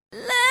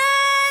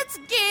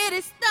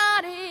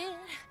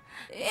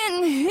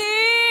in here.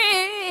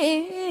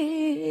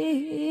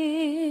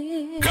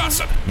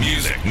 Gossip,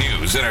 music,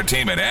 news,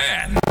 entertainment,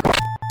 and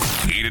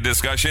heated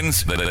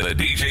discussions. The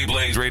DJ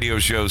Blaze radio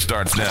show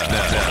starts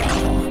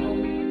now.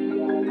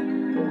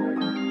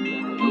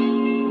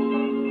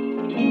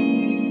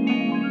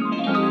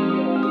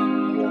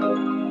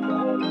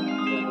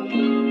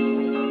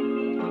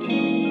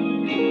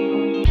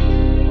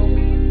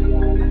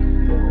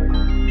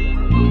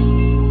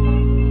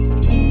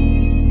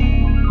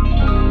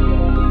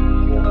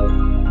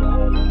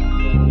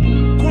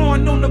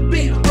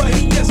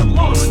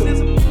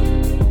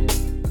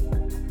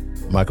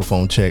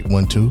 Microphone check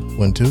 1 2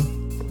 1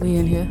 2. We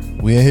in here.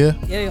 We in here?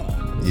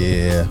 Yeah.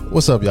 Yeah.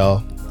 What's up,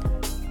 y'all?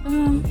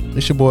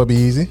 It's your boy Be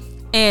Easy.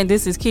 And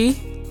this is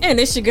Key. And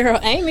it's your girl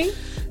Amy.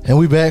 And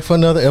we back for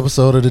another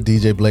episode of the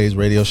DJ Blaze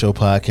Radio Show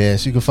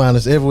podcast. You can find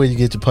us everywhere you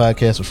get your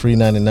podcast for free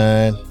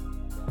 $99.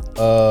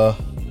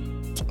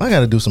 I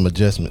gotta do some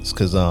adjustments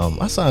because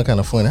I sound kind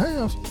of funny. How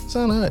y'all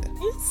sound like?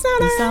 You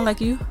Sound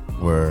like you?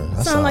 Word.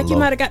 I sound like low. you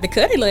might have got the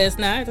cutty last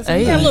night. You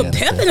Hey. got a little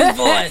pep in his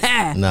voice.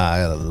 Nah, I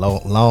had a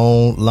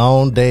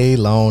long day,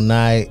 long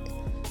night,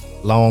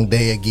 long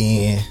day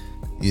again.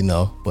 You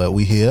know, but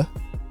we here.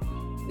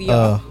 We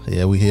are.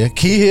 Yeah, we here.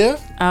 Key here.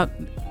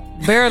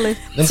 Barely.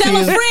 Them Tell a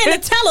kids,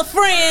 friend to tell a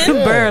friend.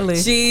 Barely.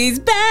 She's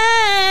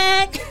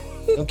back.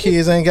 them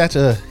kids ain't got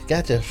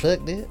you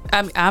fucked it.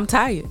 I'm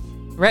tired.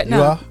 Right You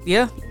now. are?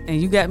 Yeah. And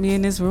you got me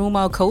in this room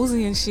all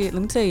cozy and shit.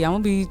 Let me tell you, I'm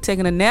gonna be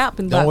taking a nap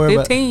in Don't about worry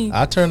 15. about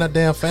it. I turn that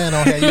damn fan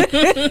on.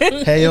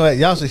 Hey, yo,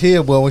 y'all should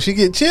hear, boy. When she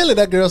get chilly,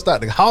 that girl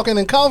start to hawking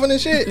and coughing and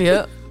shit.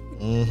 Yep.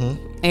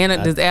 And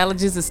the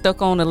allergies are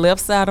stuck on the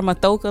left side of my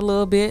throat a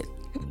little bit.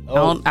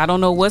 Oh. I don't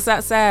know what's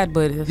outside,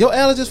 but Your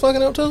allergies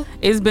fucking up too?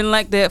 it's been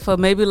like that for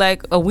maybe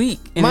like a week,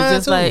 and Mine it's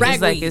just too. like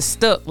Ragweed. it's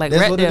stuck like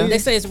That's right what it there. is? They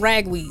say it's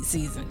ragweed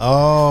season.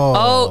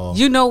 Oh,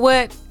 you know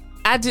what?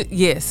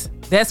 Yes,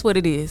 that's what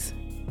it is.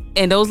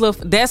 And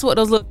that's what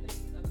those little.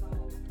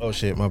 Oh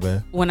shit, my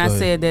bad. When Go I ahead.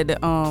 said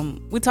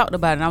that, we talked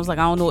about it, and I was like,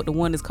 I don't know what the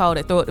one is called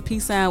that throw up the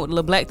peace sign with the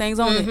little black things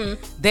on it.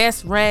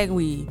 That's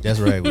ragweed. That's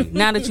ragweed.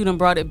 Now that you done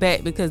brought it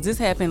back, because this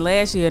happened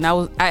last year, and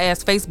I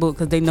asked Facebook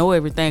because they know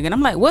everything, and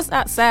I'm like, what's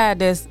outside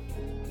that's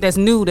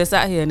new that's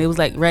out here, and it was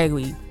like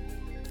ragweed.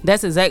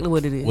 That's exactly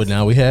what it is. Well,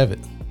 now we have it.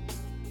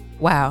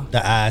 Wow.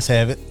 The eyes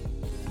have it.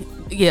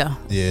 Yeah.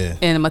 Yeah.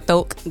 And my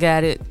throat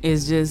got it.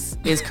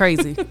 It's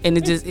crazy, and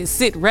it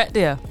sit right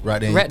there, Right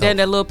there in right your there in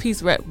throat. that little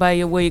piece right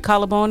by where your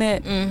collarbone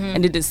at,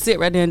 and it just sit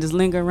right there and just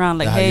linger around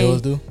like, That how hey,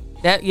 yours do?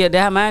 that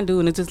how mine do,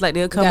 and it's just like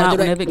they'll come Gotta out do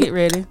that. whenever it get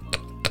ready.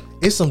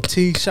 It's some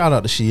tea. Shout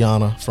out to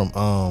Shiana from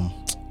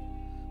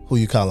who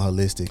you calling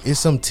holistic. It's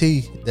some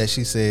tea that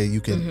she said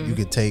you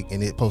can take,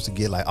 and it's supposed to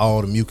get like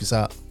all the mucus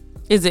out.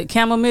 Is it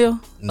chamomile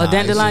Nah, or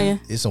dandelion?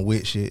 It's some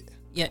weird shit.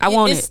 Yeah, I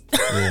want it's,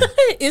 Yeah.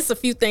 It's a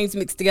few things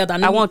mixed together.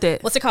 I want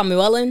that. What's it called?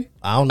 Mullein?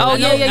 I don't know. Oh, what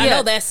yeah, that I is.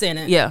 know that's in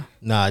it. Yeah,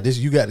 Nah, this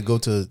you got to go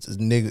to a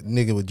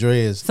nigga with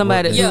dreads.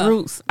 somebody that work do there.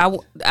 roots. I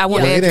want Well,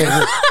 that.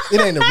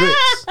 it ain't the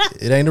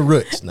roots. It ain't the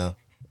roots. No.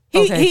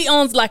 Okay. He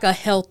owns like a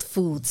health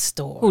food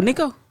store. Who,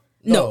 Nico?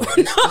 No,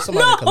 It's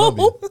somebody in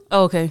Colombia.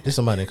 Oh, okay. It's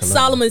somebody in Colombia.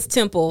 Solomon's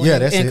Temple Yeah,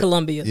 that's in it.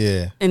 Colombia.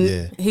 Yeah. And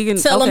yeah. he can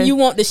Tell okay. him you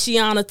want the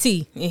Shiana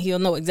tea, and he'll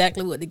know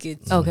exactly what to get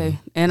you. Okay,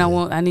 and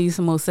I need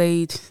some more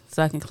sage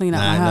so I can clean out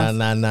my house.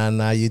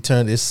 Nah. You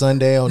turn this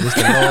Sunday on this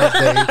the Lord's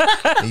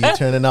day, and you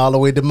turning all the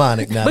way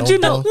demonic now. But you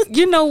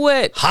know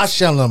what?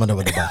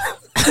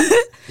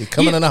 You're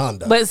coming in a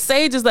Honda. But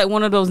sage is like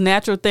one of those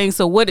natural things.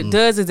 So what it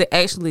does is it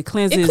actually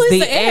cleanses It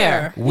cleans the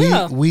air.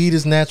 Weed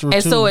is natural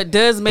And too. so it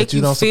does make but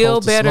you don't feel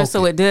supposed to better. smoke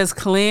So it does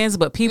cleanse,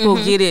 but people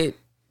get it.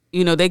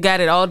 You know, they got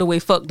it all the way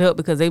fucked up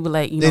because they be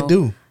like, They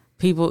do.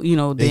 People, you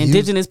know, the They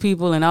indigenous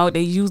people and all,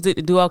 they used it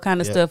to do all kind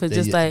of Yeah, stuff. It's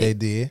just like, they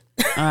did.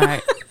 all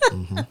right,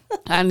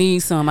 I need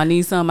some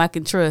I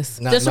can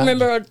trust. Not- Just not-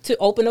 remember to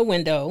open a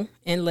window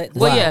and let the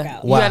Well, smoke yeah,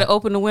 out. you Why? got to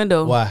open the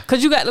window. Why?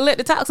 Because you got to let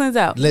the toxins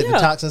out. let the Yeah.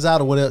 toxins out,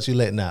 or what else you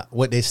letting out?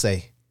 What they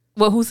say?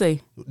 Well, who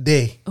say?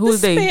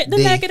 Who's they? The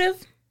They- negative.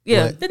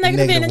 Yeah. What? The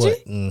negative energy.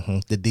 What? Mm-hmm.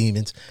 The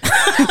demons.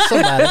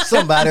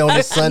 somebody on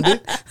this Sunday.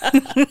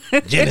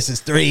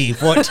 Genesis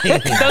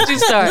 3:14. Don't you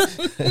start.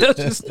 Don't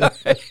you start.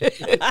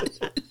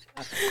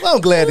 Well,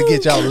 I'm glad to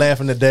get y'all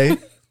laughing today.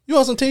 You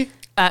want some tea?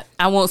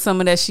 I want some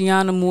of that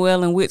Shiana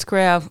Muel and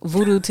witchcraft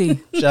voodoo tea.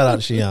 Shout out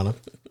to Shiana.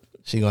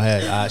 She gonna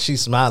have.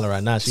 She's smiling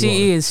right now.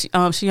 She is.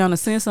 Shiana,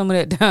 send some of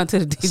that down to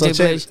the DJ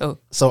Blaze show.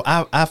 So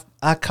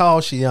I call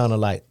Shiana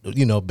like,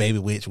 you know, baby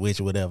witch,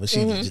 whatever.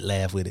 She just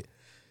laugh with it.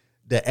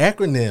 The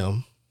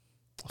acronym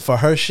for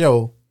her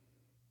show,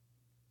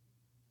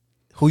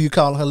 who you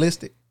calling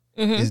holistic,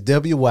 is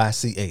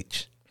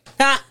WYCH.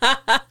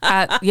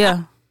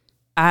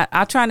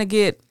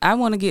 I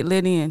want to get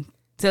let in.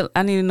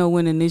 I need to know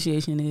when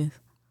initiation is.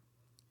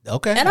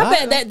 Okay. And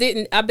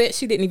I bet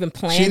she didn't even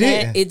plan She that.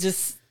 didn't. It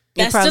just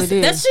It probably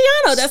did. that's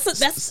Shiana.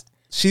 That's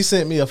She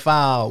sent me a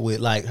file with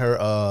like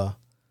her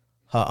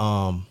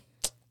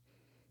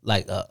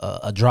like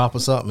a drop or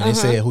something, and they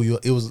said who you.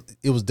 It was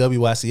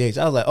WYCH.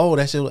 I was like, oh,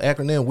 that's your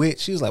acronym. Which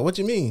she was like, what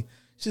you mean?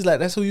 She's like,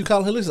 that's who you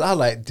call holistic? I was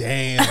like,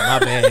 damn, my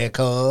bad,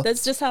 cuz.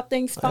 That's just how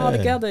things fall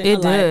together. in It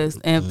our life. does.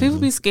 And people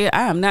be scared.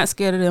 I am not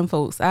scared of them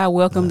folks. I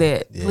welcome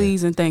that. Yeah.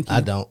 Please and thank you. I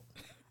don't.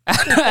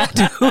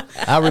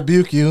 I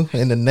rebuke you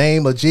in the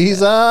name of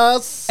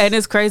Jesus. And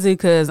it's crazy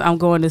because I'm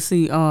going to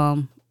see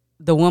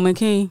The Woman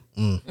King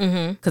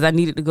because I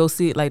needed to go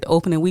see it like the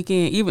opening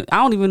weekend. Even I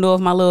don't even know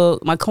if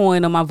my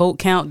coin or my vote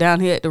count down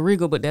here at the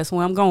Regal, but that's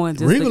where I'm going.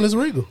 Just Regal to- is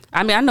Regal.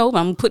 I mean, I know, but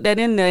I'm gonna put that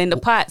in there in the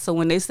pot. So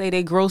when they say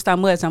they grossed how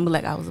much, I'm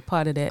like, I was a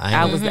part of that.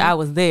 I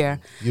was there.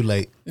 You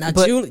late. Now,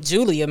 But-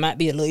 Julia might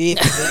be a little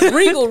iffy.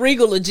 But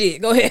Regal,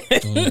 legit. Go ahead.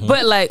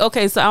 But like,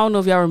 okay, so I don't know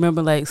if y'all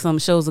remember like some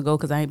shows ago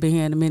because I ain't been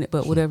here in a minute,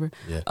 but whatever.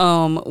 Yeah.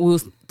 We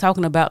was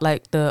talking about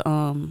like the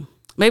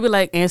maybe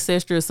like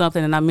ancestry or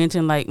something, and I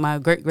mentioned like my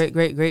great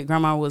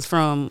grandma was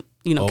from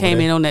Over came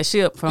there. in on that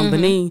ship from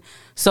Benin.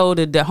 So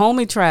the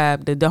Dahomey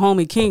tribe, the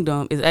Dahomey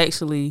kingdom, is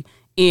actually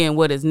in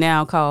what is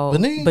now called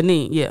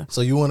Benin? Yeah,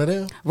 So you one of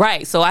them?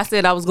 right. So I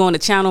said I was going to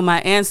channel my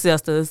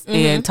ancestors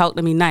and talk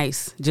to me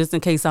nice, just in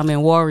case I'm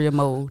in warrior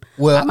mode.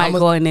 Well, I might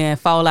go in there and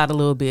fall out a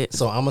little bit.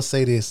 So I'm gonna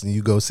say this, and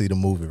you go see the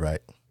movie, right?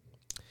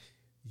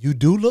 You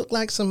do look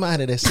like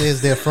somebody that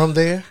says they're from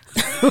there,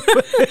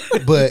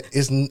 but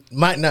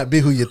might not be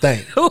who you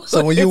think.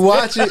 So when you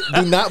watch it,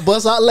 do not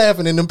bust out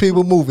laughing in them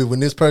people movie when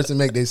this person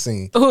make their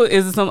scene. Who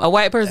is it? A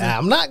white person?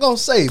 I'm not gonna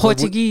say but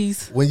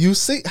Portuguese. When you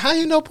see, how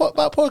you know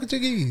about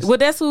Portuguese? Well,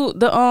 that's who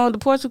the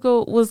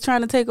Portugal was trying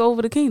to take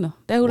over the kingdom.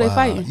 That's who they Wow.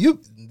 fighting.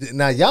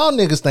 Now y'all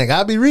niggas think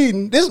I be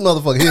reading this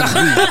motherfucker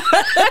here.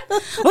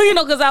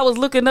 Well, because I was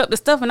looking up the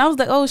stuff and I was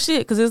like, oh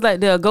shit, because it's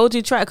like the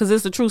Agoji tribe, because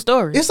it's a true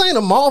story. This ain't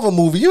a Marvel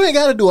movie. You ain't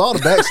got to do all the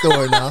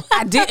backstory now.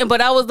 I didn't, but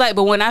I was like,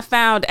 but when I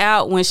found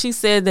out when she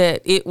said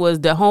that it was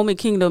the Dahomey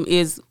kingdom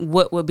is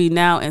what would be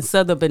now in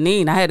southern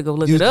Benin, I had to go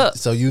look it up.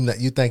 So you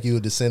think you a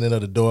descendant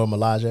of the Dora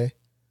Milaje?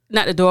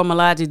 Not the Dora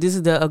Milaje. This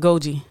is the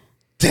Agoji.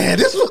 Damn,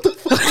 this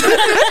motherfucker.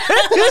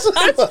 This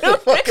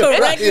motherfucker.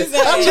 Correct his I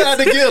ass. tried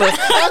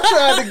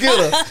to get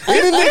her.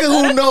 Any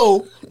nigga who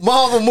know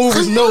Marvel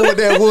movies know what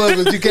that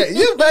was, but you can't.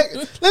 You back.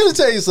 Let me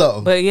tell you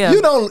something. But yeah.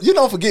 you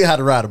don't forget how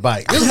to ride a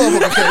bike. This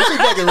motherfucker can't. She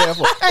fucking ran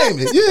for.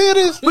 Amy, you hear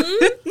this?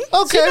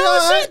 Okay,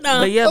 all right. Shit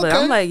now. But yeah, but Okay.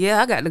 I'm like,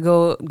 yeah, I got to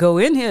go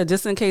in here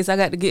just in case I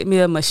got to get me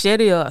a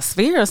machete or a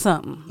spear or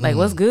something. Like,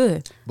 what's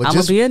good? But I'm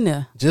going to be in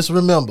there. Just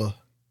remember,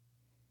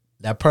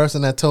 that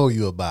person I told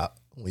you about,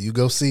 when you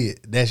go see it,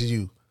 that's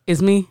you.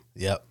 It's me.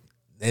 Yep.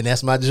 And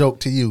that's my joke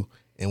to you.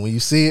 And when you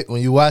see it,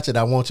 when you watch it,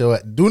 I want your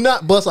do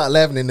not bust out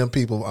laughing in them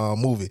people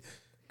movie.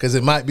 Because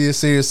it might be a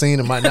serious scene,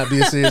 it might not be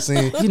a serious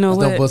scene. You know Just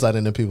what? don't bust out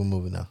in them people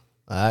movie now.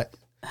 All right?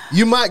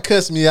 You might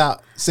cuss me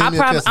out. Send me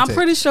a cussing I'm text.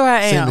 pretty sure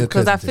I Send am me a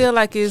because I cussing feel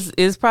like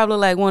it's probably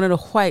like one of the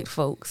white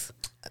folks.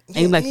 And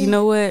you're like, you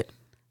know what?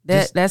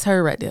 That's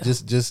her right there.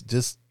 Just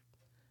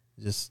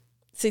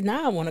See,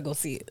 now I want to go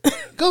see it.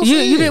 go You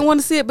see it. didn't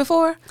want to see it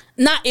before?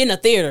 Not in a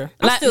theater.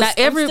 I'm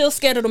still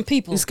scared of them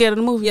people. You scared of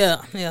the movie?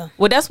 Yeah, yeah.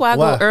 Well, that's why I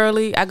Why? go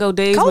early. I go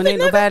days when COVID,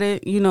 ain't nigga? nobody,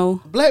 you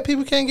know. Black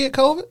people can't get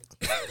COVID.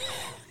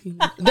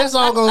 That's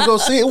all gonna go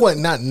see it. It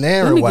wasn't not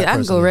narrow Let me white get, I can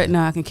person. go right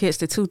now. I can catch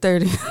the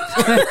 2:30.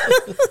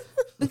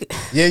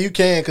 Yeah, you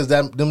can because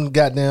them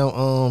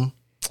goddamn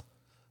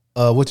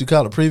what you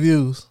call it,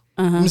 previews.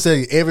 Let me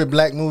say every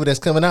black movie that's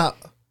coming out,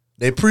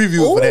 they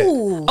preview for that.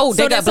 Ooh. Oh,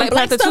 they so got there's some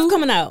Black Panther stuff 2?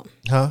 coming out.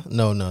 Huh?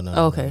 No.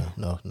 Okay.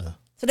 No.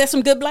 So there's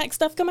some good black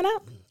stuff coming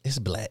out. It's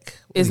black.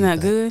 What It's do you not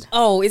think? good.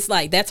 Oh, it's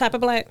like that type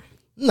of black.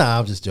 Nah,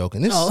 I'm just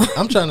joking. Oh.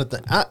 I'm trying to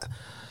think.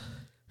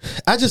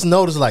 I just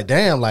noticed, like,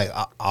 damn, like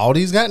all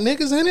these got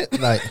niggas in it.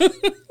 Like,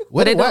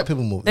 what They the white don't-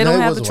 people movie? They No, don't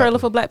it have was the a trailer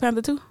white for Black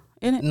Panther 2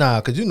 in it? movie.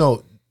 Nah, because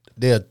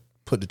they'll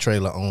put the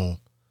trailer on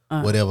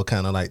whatever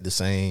kind of like the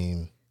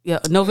same. Yeah,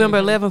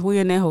 November 11th, we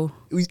in that hole.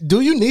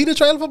 Do you need a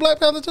trailer for Black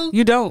Panther 2?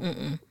 You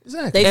don't.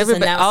 Exactly. They just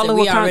Everybody- announced all that of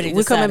we Wakanda- already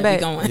we coming decided back.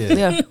 we going.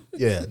 Yeah. Yeah.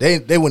 Yeah,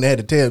 they wouldn't have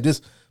had to tell.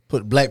 Just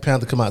put Black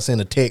Panther come out,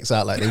 send a text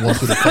out like they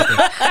want you to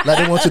like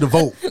they want you to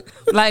vote.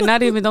 Like,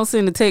 not even, don't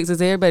send the text.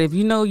 It's everybody. If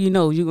you know, you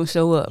going to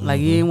show up.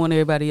 Like, you ain't want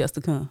everybody else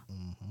to come.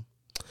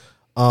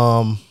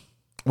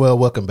 Well,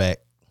 welcome back,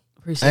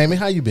 Appreciate Amy.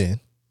 How you been?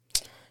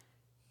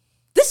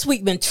 This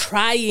week been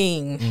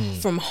trying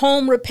from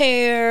home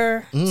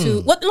repair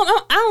to what? Look,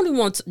 I don't even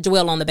want to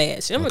dwell on the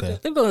bad shit. Okay.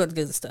 We're going to the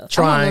good stuff.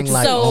 Trying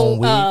like so, on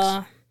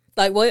wigs.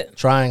 like what?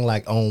 Trying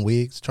like on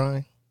wigs.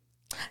 Trying.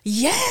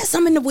 Yes,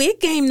 I'm in the wig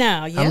game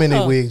now. Yeah. How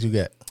many wigs you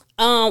got?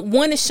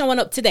 One is showing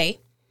up today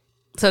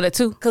So that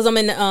 2. because I'm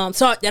in the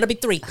so that'll be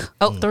 3.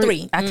 Oh, 3.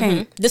 Three. I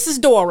can't. This is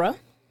Dora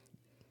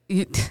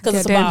Because because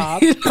it's a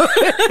bob.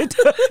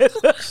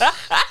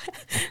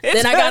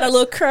 Then I got a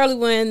little curly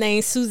one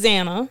named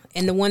Susanna,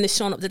 and the one that's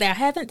showing up today, I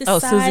haven't Oh,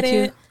 Suzy Q.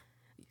 decided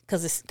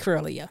because it's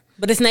curly, yeah,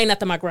 but it's named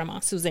after my grandma,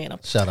 Susanna.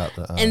 Shout out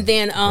to And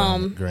then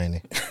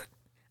Granny.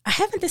 I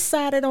haven't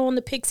decided on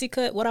the pixie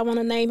cut what I want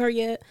to name her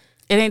yet.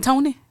 It ain't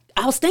Tony?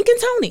 I was thinking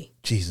Tony.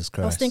 Jesus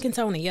I was Christ. thinking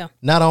Tony. Yeah.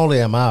 Not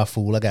only am I a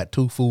fool, I got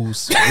 2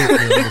 fools with me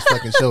on this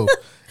fucking show.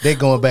 They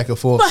going back and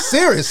forth.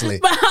 Seriously.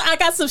 But I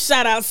got some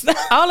shout outs. All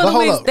But of the hold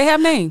wigs, up. they have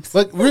names.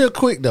 But real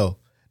quick though,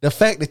 the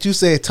fact that you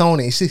said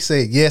Tony and she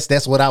said yes,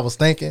 that's what I was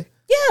thinking.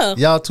 Yeah.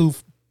 Y'all two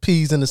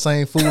peas in the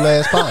same fool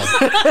ass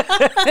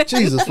pot.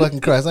 Jesus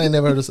fucking Christ. I ain't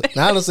never heard of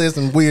now I done said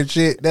some weird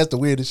shit. That's the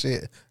weirdest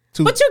shit.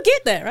 But you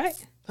get that, right?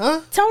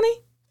 Huh? Tony?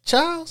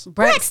 Charles?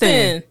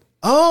 Braxton.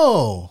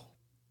 Oh.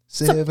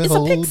 7 it's a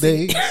whole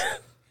pixie. days.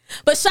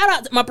 But shout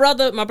out to my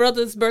brother. My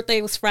brother's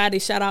birthday was Friday.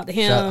 Shout out to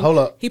him. Hold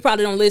up. He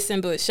probably don't listen,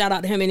 but shout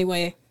out to him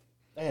anyway.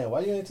 Damn,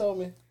 why you ain't told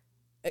me?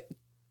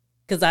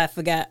 Because I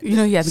forgot. You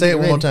know, you have to Say get it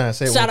one ready. more time.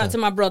 Say it Shout one out time. to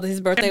my brother.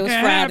 His birthday was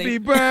Friday. Happy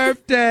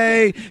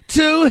birthday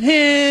to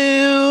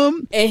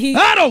him. And he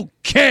I don't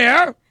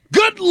care.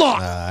 Good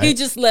luck. he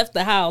just left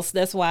the house.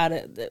 That's why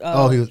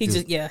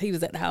he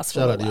was at the house for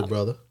Shout a out to your while.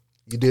 brother.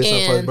 You did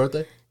something for his And-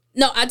 birthday?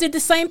 No, I did the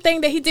same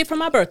thing that he did for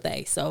my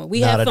birthday. So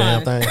we Not had a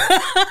fun. damn thing.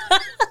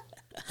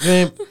 You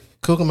ain't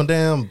cooking my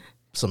damn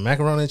some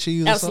macaroni and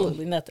cheese or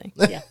Absolutely nothing.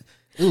 Yeah. something?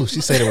 Ooh,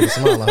 she said it with a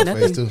smile on her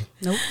face too.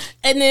 Nope.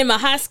 And then my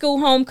high school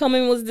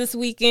homecoming was this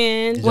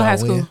weekend. Did What y'all high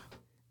school?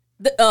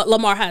 win?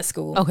 Lamar High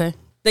School. Okay.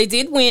 They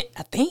did win,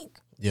 I think.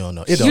 You don't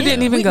know. It You don't didn't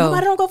matter. even Wait, go.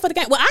 nobody don't go for the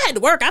game. Well, I had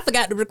to work. I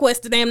forgot to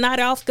request the damn night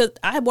off because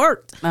I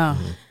worked. Oh.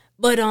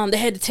 But they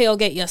had the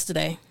tailgate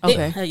yesterday.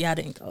 Okay. Yeah, I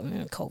didn't go.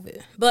 Man,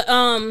 COVID. But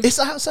It's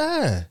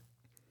outside.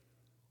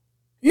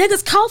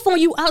 niggas cough on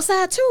you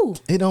outside too.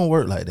 It don't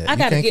work like that. I You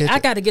gotta can't catch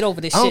it. gotta get over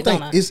this I don't shit, think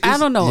don't I? it's I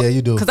don't know. Yeah,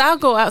 you do. Because I'll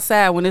go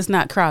outside when it's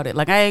not crowded.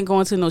 Like, I ain't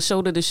going to no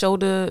shoulder to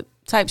shoulder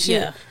type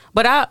shit. Yeah.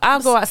 But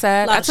I'll go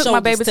outside. Lot I of took my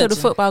shoulders baby to the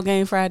touching. football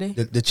game Friday.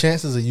 The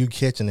chances of you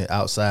catching it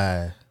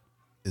outside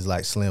is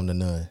like slim to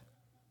none.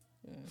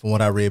 From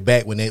what I read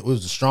back when it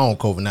was a strong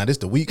COVID. Now this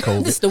the weak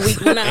COVID. This the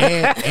week when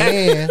I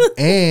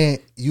and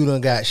you done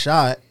got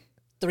shot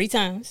 3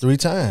 times. 3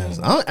 times.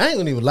 I ain't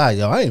gonna even lie,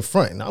 y'all. I ain't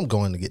fronting. I'm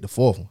going to get the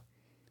 4th one.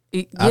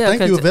 Yeah, I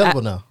think 'cause you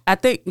available now. I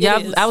think is.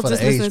 y'all. I was For the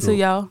just age listening to group.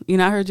 y'all. You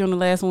know, I heard you on the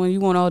last one. You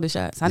want all the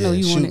shots. I know Yeah,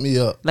 you want shoot it. me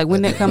up. Like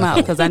when that come out,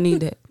 because I need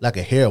that. Like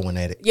a heroin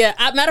addict. Yeah,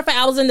 matter of fact,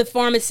 I was in the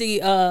pharmacy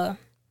getting a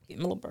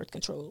little birth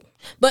control.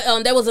 But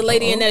there was a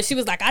lady in there. She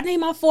was like, I need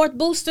my 4th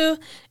booster.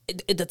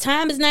 The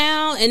time is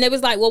now. And they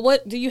was like, well,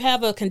 what do you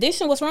have a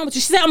condition? What's wrong with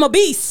you? She said, I'm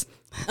obese.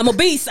 I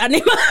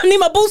need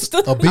my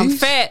booster. Obese? I'm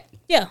fat.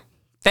 Yeah.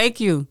 Thank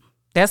you.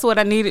 That's what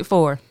I need it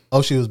for.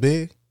 Oh, she was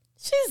big?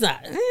 She's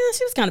not.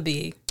 She was kind of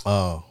big.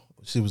 Oh,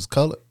 she was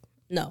colored?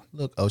 No.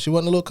 Look, she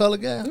wasn't a little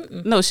colored guy?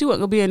 No, she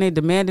wasn't gonna be in there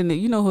demanding it.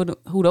 You know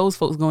who those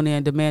folks going there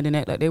and demanding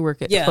that like they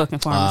work at Yeah. the fucking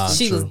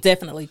pharmacy. She was true.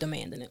 definitely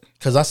demanding it.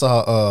 Because I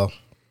saw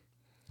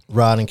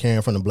Rod and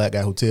Karen from the Black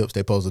Guy Who Tips.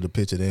 They posted a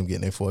picture of them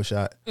getting their 4th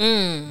shot.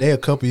 They a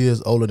couple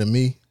years older than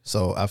me,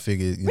 so I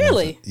figured. You know,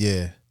 Really?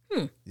 yeah.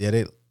 Yeah,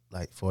 they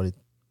like 40,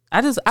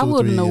 I 2 want or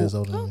 3 to know. years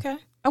older than me. Okay.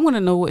 I want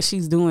to know what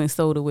she's doing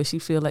so to where she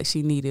feel like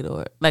she needed,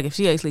 or like if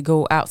she actually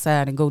go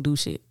outside and go do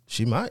shit.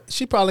 She might.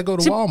 She probably go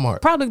to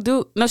Walmart. Probably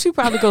do. No, she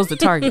probably goes to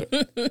Target.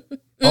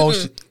 Oh,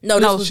 she, No,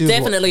 this was she was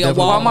definitely a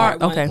definitely Walmart. Walmart.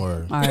 one. Okay.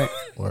 Word. All right.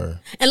 word.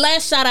 And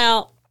last shout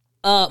out,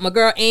 my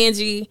girl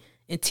Angie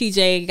and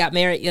TJ got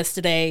married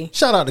yesterday.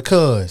 Shout out to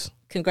Cuz.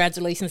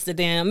 Congratulations to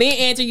them. Me and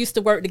Angie used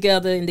to work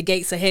together in the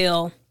Gates of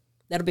Hell.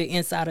 That'll be an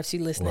insider if she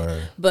listening.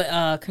 Word.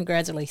 But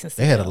congratulations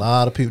to They had them. a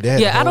lot of people. They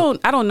had Yeah, the whole-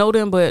 I don't know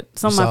them, but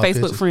some of You my saw a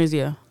Facebook picture? friends,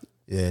 yeah.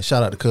 Yeah,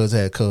 shout out to Cuz.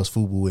 Had Cuz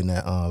Fubu in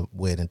that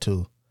wedding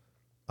too.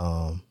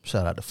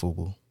 Shout out to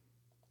Fubu.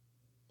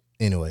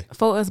 Anyway,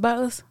 For us, by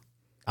us,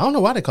 I don't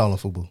know why they call him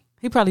Fubu.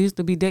 he probably used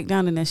to be decked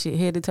down in that shit,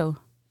 head to toe.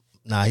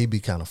 Nah, he be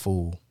kind of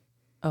fool.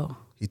 Oh,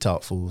 He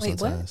talk fool Wait, what?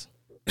 sometimes.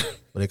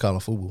 But they call him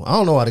Fubu. I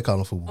don't know why they call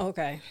him Fubu.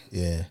 Okay.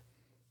 Yeah.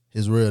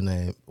 His real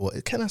name, well,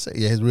 can I say?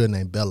 Yeah, his real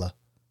name, Bella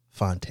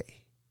Fonte.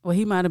 well,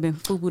 he might have been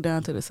FUBU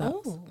down to the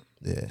south. Oh.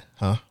 Yeah.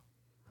 Huh?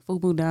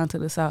 FUBU down to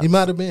the south. He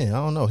might have been. I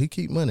don't know. He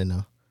keep money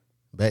now.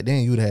 Back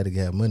then, you'd have to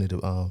have money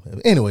to.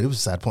 Anyway, it was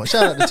a side point.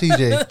 Shout out to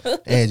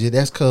TJ, Angie.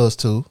 That's Cuz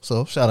too.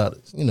 So shout out.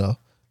 You know,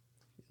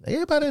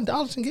 everybody in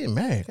Darlington getting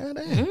married. God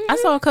damn. I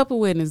saw a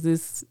couple weddings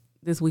this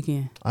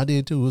weekend. I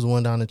did too. It was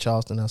one down in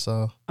Charleston. I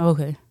saw.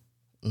 Okay.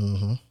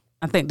 Mm-hmm.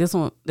 I think this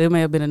one, there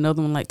may have been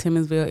another one like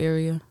Timmonsville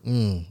area.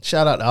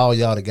 Shout out to all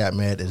y'all that got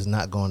married that's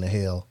not going to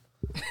hell.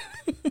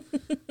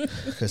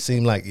 Cause it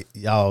seem like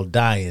y'all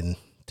dying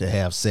to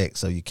have sex,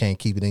 so you can't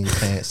keep it in your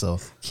pants. So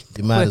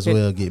you might as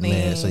well get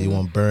married, so you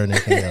won't burn in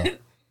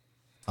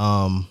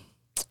hell.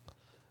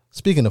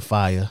 Speaking of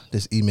fire,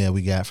 this email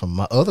we got from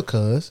my other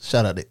cuz.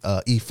 Shout out to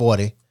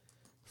E40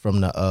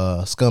 from the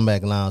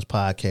Scumbag Lounge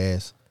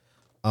podcast.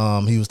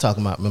 He was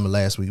talking about. Remember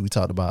last week we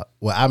talked about.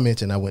 Well, I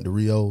mentioned I went to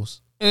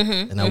Rio's.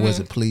 And I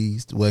wasn't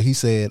pleased. Well, he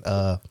said,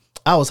 I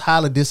was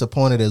highly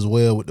disappointed as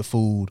well with the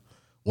food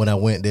when I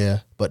went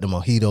there, but the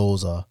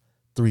mojitos are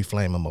 3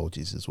 flame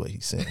emojis is what he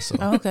said. So,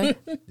 Oh, okay.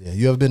 yeah,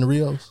 you ever been to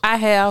Rio's? I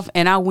have,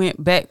 and I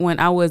went back when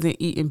I wasn't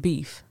eating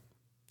beef.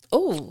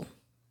 Oh.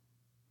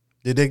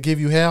 Did they give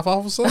you half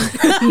off or something?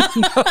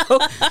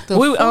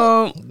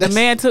 The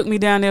man took me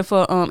down there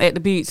for at the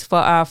beach for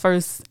our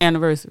first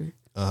anniversary.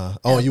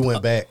 Oh, you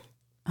went back.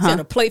 Had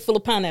a plate full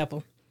of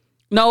pineapple.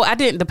 No, I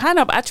didn't. The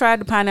pineapple, I tried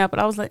the pineapple.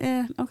 I was like,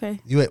 okay.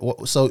 You had,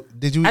 so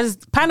did you?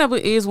 Pineapple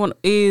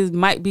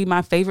might be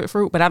my favorite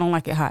fruit, but I don't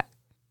like it hot.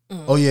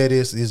 Oh yeah, it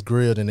is. It's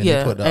grilled and then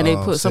Yeah, they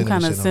put some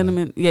kind of shit on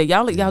cinnamon. Yeah,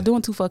 y'all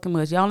doing too fucking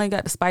much. Y'all ain't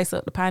got to spice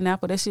up the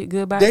pineapple. That shit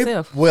good by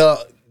itself.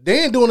 Well, they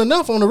ain't doing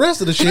enough on the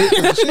rest of the shit.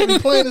 The shit be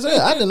plain as hell.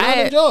 I did not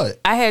enjoy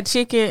it. I had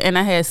chicken and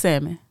I had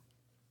salmon.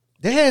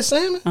 They had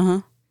salmon?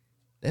 Uh-huh.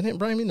 They didn't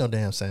bring me no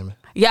damn salmon.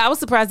 Yeah, I was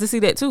surprised to see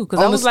that too. Cause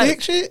On I was the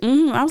stick shit?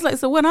 I was like,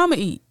 so what I'm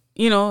gonna eat?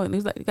 You know, and he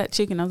was like, you got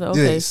chicken. I was like,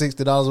 okay.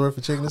 $60 worth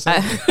of chicken or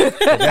something?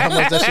 How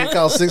much that shit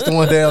cost?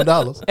 $61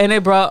 damn. And they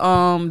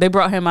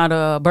brought him out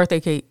a birthday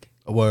cake.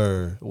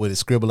 Word. With it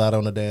scribble out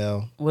on the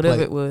damn Whatever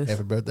plate. it was.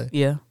 Happy birthday?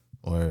 Yeah.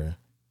 Word.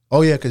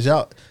 Oh yeah, cause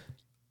y'all.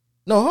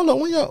 No, hold on.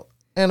 When y'all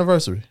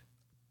anniversary?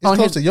 It's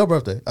close to your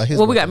birthday. His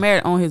we birthday. got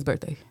married on his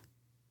birthday.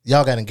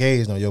 Y'all got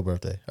engaged on your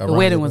birthday. The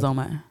wedding was on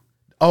mine.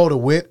 Oh,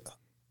 the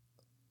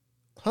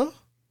Huh?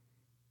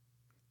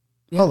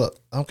 Yeah. Hold up,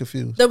 I'm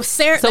confused. The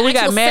we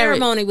got married.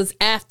 Ceremony was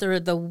after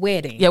the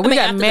wedding. Yeah, we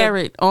got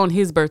married on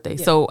his birthday.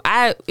 Yeah. So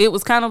it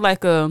was kind of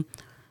like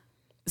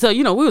so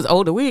you know, we was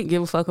older. We didn't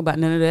give a fuck about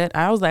none of that.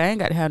 I was like, I ain't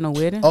got to have no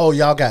wedding. Oh,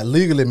 y'all got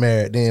legally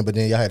married then, but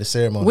then y'all had a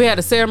ceremony. We had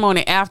a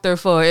ceremony after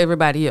for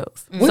everybody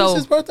else. When is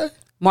his birthday?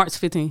 March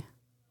 15th.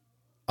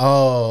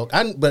 Oh,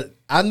 but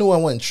I knew I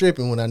wasn't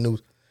tripping when I knew.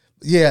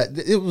 Yeah,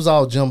 it was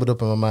all jumbled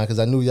up in my mind because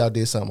I knew y'all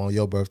did something on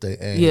your birthday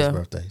and his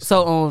birthday.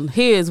 So on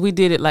his, we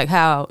did it like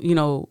how, you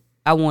know,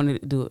 I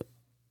wanted to do it.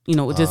 You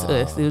know, with just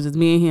us. It was just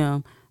me and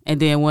him. And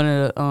then one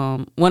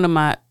of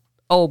my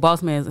old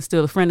boss man is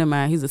still a friend of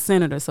mine. He's a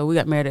senator, so we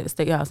got married at the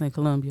State House in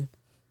Columbia.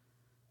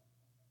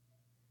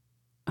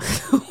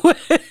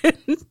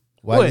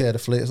 Why you had a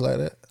flex like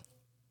that?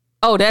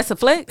 Oh, that's a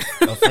flex?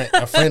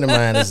 A friend of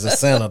mine is a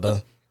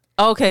senator.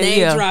 Okay,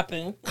 Name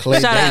dropping.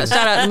 Shout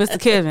out to Mr.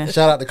 Kevin.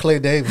 Shout out to Clay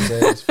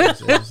Davis.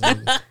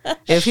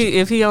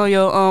 If he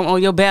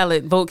on your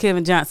ballot, vote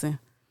Kevin Johnson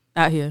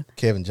out here.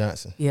 Kevin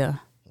Johnson. Yeah.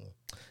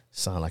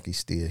 Sound like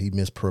he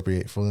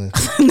misappropriate funds.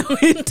 No,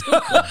 he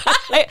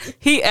don't.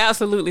 He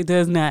absolutely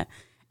does not.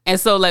 And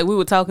so like we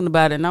were talking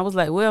about it, and I was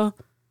like, well,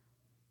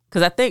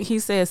 because I think he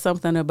said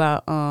something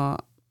about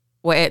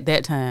at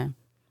that time,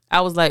 I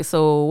was like,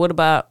 so what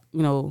about,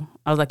 you know,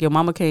 I was like, your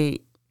mama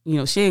can't, you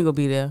know, she ain't gonna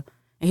be there.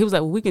 And he was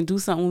like, well, we can do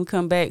something when we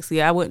come back. See,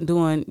 I wasn't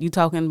doing, you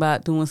talking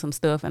about doing some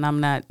stuff, and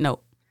I'm not, no.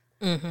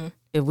 Mm-hmm.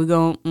 If we're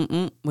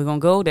gonna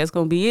go, that's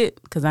gonna be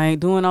it. Because I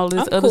ain't doing all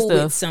this other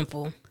stuff. With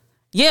simple.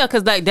 Yeah,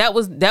 because like that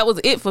was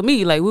it for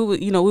me. Like we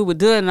were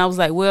done, and I was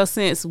like, well,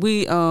 since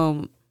we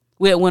had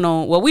went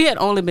on, well, we had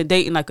only been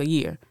dating like a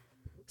year.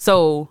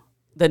 So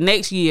the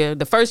next year,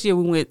 the first year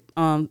we went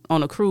on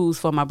a cruise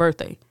for my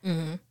birthday.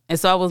 Mm-hmm. And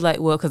so I was like,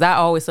 well, because I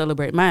always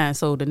celebrate mine.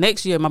 So the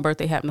next year, my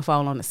birthday happened to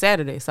fall on a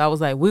Saturday. So I was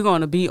like, we're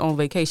going to be on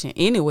vacation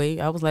anyway.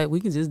 I was like,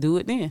 we can just do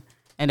it then.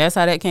 And that's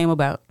how that came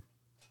about.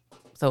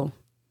 So,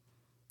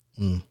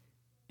 and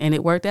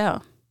it worked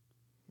out.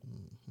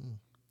 Mm-hmm.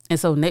 And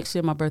so next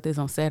year, my birthday's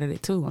on Saturday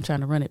too. I'm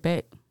trying to run it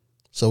back.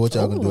 So what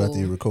y'all going to do after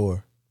you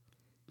record?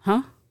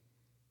 Huh?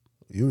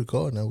 You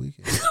record now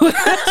weekend.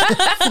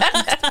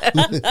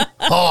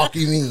 Hawk,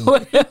 you mean?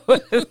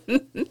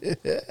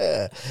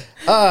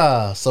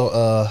 Yeah.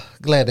 So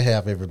glad to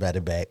have everybody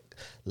back.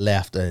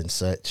 Laughter and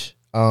such.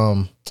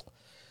 Have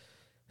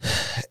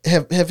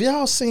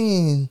y'all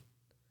seen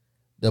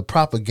the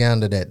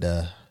propaganda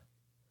that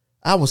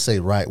I would say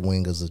right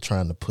wingers are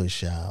trying to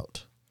push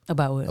out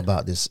about what?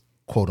 About this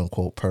quote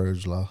unquote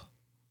purge law?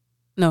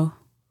 No.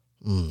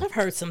 I've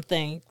heard some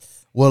things.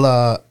 Well,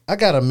 I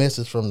got a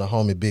message from the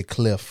homie Big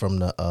Cliff from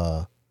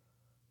the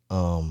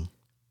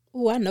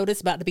I know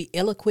this about to be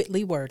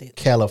eloquently worded.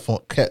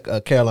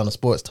 Carolina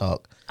Sports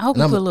Talk. I hope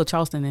you put a little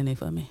Charleston in there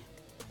for me.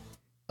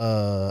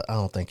 I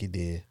don't think he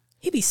did.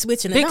 He be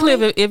switching it. Big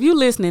Cliff, if you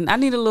listening, I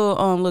need a little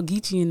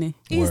Geechee in there.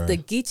 He's the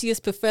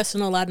geechiest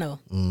professional I know.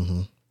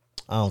 Mm-hmm.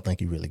 I don't think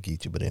he really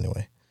geechee, but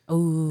anyway.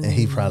 Ooh. And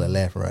he probably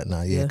laughing right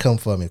now. Yeah, come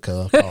for me,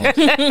 cuz.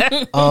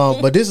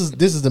 But this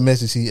is the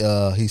message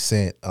he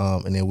sent,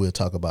 and then we'll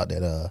talk about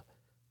that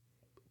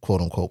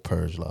quote unquote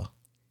purge law.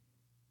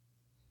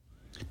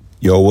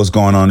 Yo, what's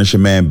going on? It's your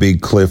man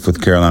Big Cliff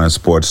with Carolina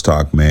Sports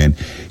Talk, man.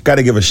 Got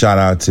to give a shout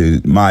out to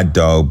my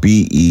dog,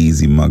 Be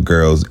Easy, my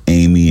girls,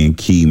 Amy and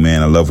Key,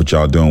 man. I love what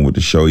y'all doing with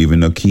the show, even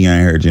though Key, I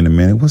ain't heard you in a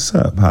minute. What's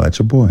up? Holla at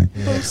your boy.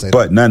 Yeah,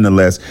 but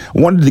nonetheless,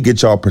 I wanted to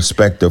get y'all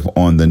perspective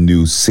on the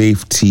new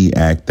Safety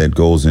Act that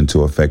goes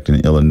into effect in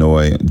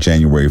Illinois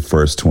January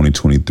 1st,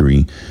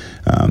 2023.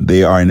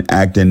 They are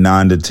enacting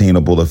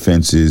non-detainable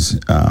offenses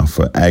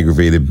for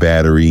aggravated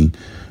battery,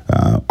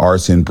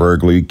 arson,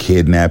 burglary,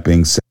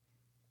 kidnapping.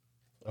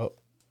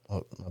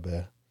 Oh, my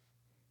bad.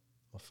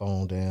 My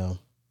phone down.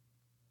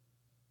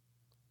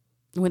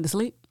 You went to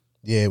sleep?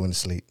 Yeah, it went to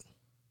sleep.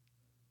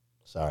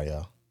 Sorry,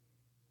 y'all.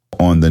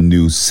 On the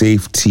new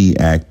Safety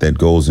Act that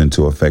goes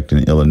into effect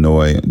in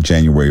Illinois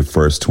January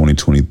 1st,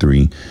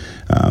 2023.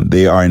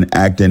 They are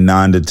enacting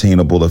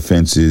non-detainable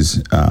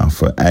offenses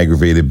for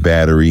aggravated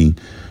battery,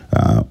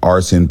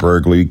 arson,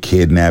 burglary,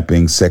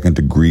 kidnapping,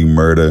 second-degree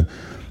murder,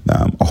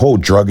 a whole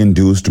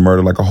drug-induced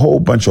murder, like a whole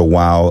bunch of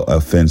wild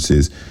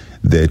offenses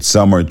that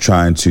some are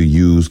trying to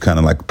use kind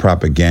of like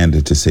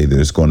propaganda to say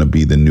there's going to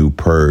be the new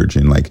purge.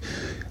 And like,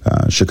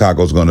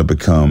 Chicago's going to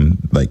become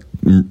like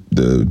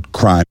the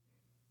crime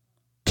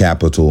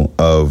capital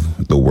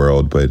of the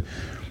world, but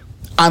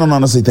I don't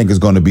honestly think it's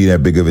going to be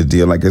that big of a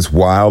deal. Like, it's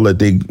wild that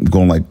they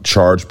going to like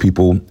charge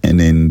people and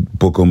then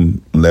book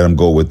them, let them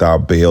go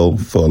without bail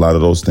for a lot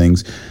of those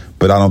things.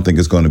 But I don't think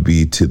it's going to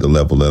be to the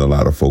level that a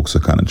lot of folks are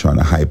kind of trying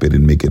to hype it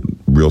and make it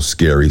real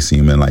scary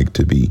seeming like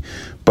to be.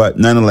 But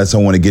nonetheless, I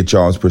want to get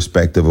y'all's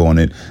perspective on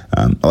it.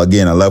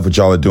 Again, I love what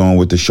y'all are doing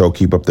with the show.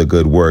 Keep up the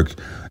good work.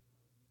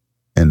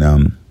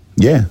 And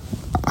yeah,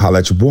 holla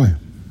at your boy.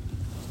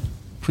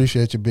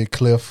 Appreciate you, Big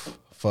Cliff,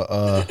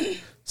 for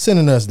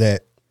sending us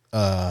that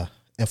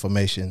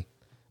information.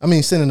 I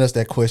mean, sending us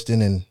that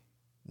question and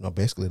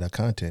basically that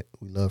content.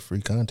 We love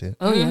free content.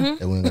 Oh yeah,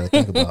 that we ain't gotta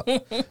think about.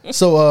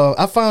 So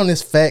I found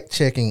this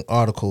fact-checking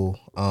article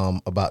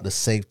about the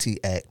SAFE-T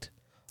Act.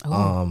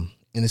 And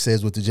it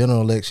says, with the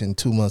general election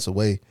 2 months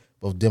away,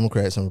 both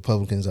Democrats and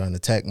Republicans are in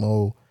attack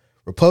mode.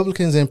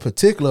 Republicans in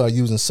particular are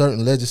using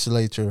certain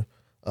legislature,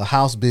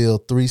 House Bill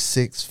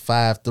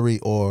 3653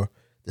 or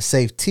the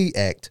SAFE-T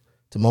Act,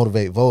 to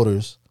motivate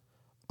voters.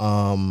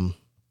 It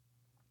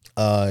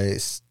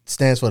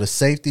stands for the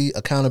Safety,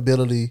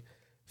 Accountability,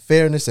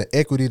 Fairness, and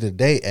Equity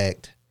Today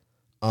Act.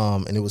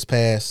 And it was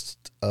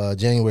passed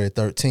January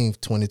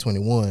 13th,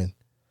 2021.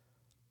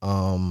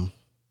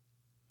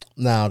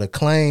 Now,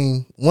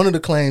 one of the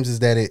claims is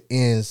that it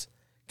ends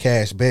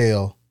cash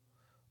bail,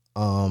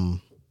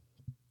 and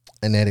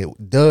that it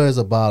does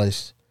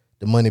abolish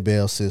the money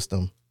bail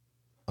system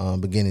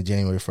beginning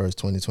January 1st,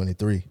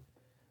 2023.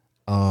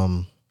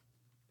 And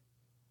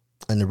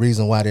the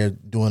reason why they're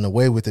doing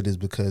away with it is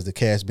because the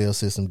cash bail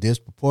system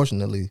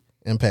disproportionately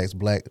impacts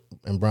Black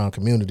and brown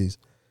communities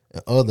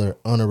and other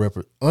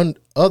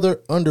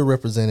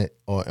underrepresented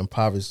or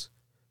impoverished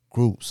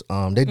groups.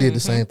 They did the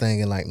same thing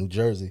in like New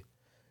Jersey.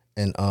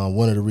 And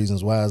one of the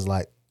reasons why is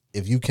like,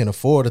 if you can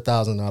afford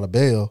 $1,000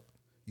 bail,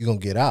 you're going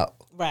to get out.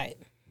 Right.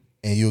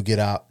 And you'll get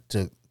out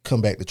to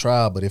come back to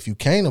trial. But if you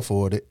can't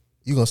afford it,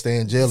 you're going to stay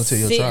in jail until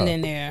your trial. Sitting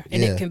in there.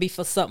 And it can be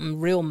for something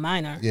real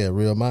minor. Yeah,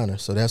 real minor.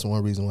 So that's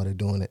one reason why they're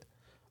doing it.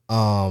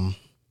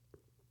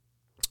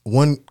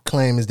 One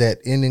claim is that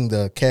ending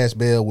the cash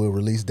bail will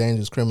release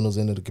dangerous criminals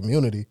into the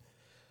community.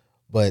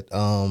 But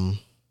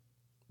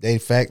they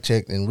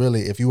fact-checked, and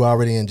really, if you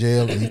already in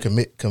jail and you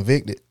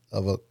convicted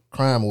of a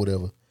crime or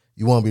whatever,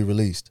 you won't be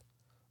released.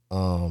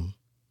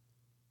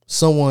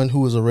 Someone who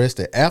was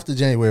arrested after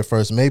January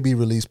 1st may be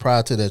released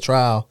prior to their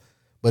trial,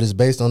 but it's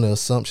based on the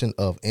assumption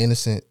of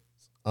innocence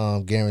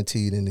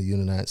guaranteed in the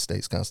United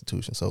States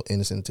Constitution. So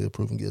innocent until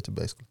proven guilty,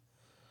 basically.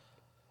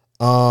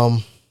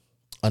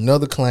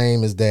 Another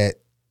claim is that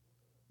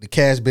the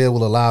cash bail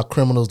will allow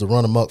criminals to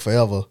run amok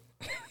forever.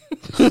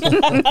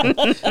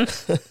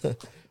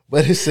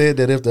 But it said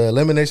that if the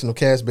elimination of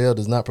cash bail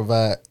does not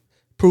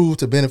prove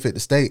to benefit the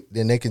state,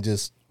 then they can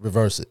just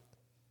reverse it.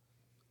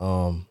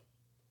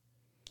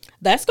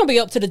 That's going to be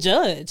up to the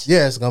judge.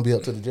 Yeah, it's going to be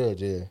up to the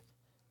judge, yeah.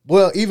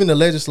 Well, even the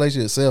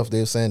legislature itself,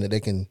 they're saying that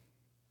they can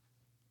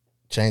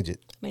change it.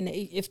 I mean,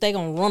 if they're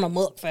going to run them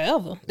up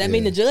forever, that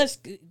means the judge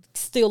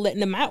still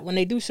letting them out when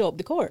they do show up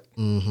to court.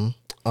 Mm-hmm.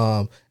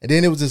 And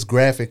then it was this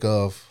graphic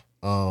of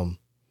all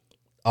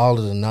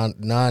of the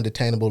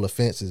non-detainable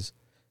offenses,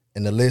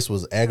 and the list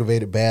was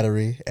aggravated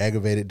battery,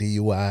 aggravated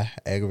DUI,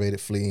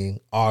 aggravated fleeing,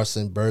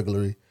 arson,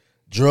 burglary,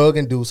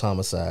 drug-induced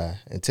homicide,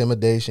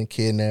 intimidation,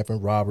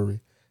 kidnapping, robbery,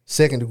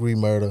 second-degree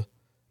murder,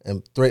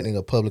 and threatening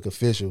a public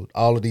official.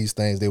 All of these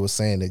things, they were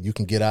saying that you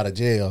can get out of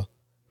jail,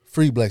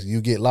 free Blacks.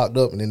 You get locked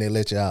up, and then they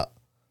let you out.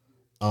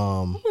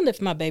 I wonder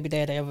if my baby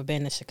daddy ever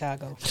been to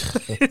Chicago.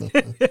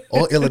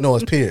 Or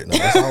Illinois, period. No,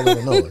 that's all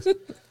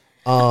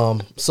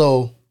Illinois.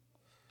 So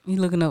you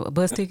looking up a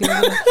bus ticket?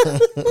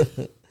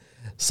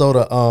 So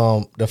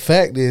the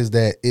fact is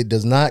that it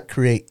does not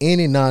create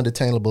any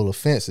non-detainable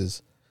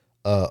offenses.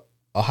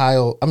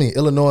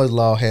 Illinois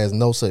law has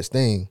no such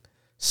thing.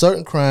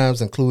 Certain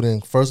crimes, including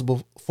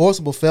forcible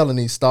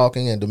felonies,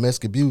 stalking, and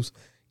domestic abuse,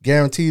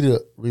 guarantee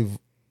the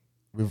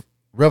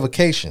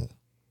revocation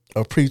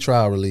of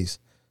pretrial release.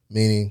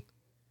 Meaning,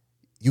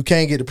 you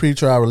can't get the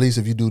pretrial release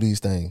if you do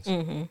these things.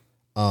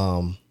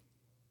 Mm-hmm.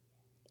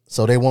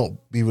 So they won't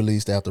be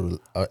released after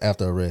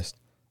arrest.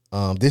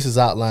 This is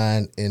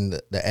outlined in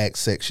the Act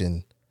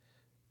section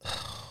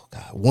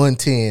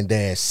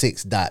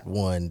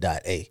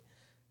 110-6.1.a.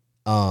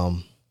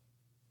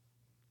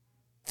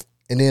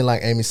 And then,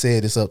 like Amy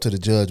said, it's up to the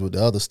judge with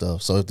the other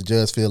stuff. So if the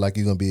judge feel like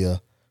you're gonna be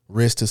a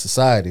risk to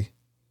society,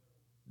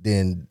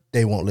 then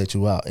they won't let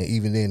you out. And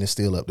even then, it's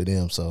still up to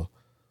them. So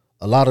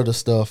a lot of the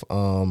stuff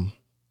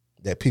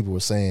that people were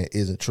saying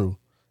isn't true.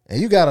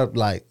 And you gotta,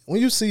 like, when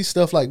you see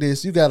stuff like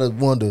this, you gotta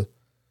wonder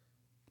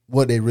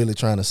what they really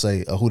trying to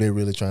say or who they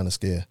really trying to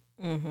scare.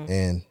 Mm-hmm.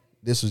 And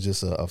this was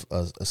just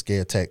a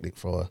scare tactic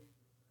for,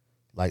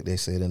 like they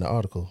said in the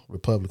article,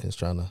 Republicans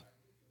trying to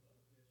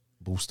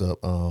boost up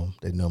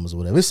their numbers or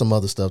whatever. There's some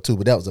other stuff too,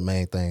 but that was the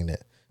main thing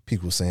that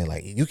people were saying.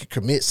 Like, you can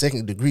commit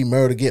second-degree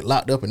murder, get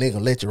locked up, and they're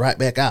gonna let you right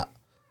back out.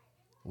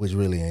 which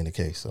really ain't the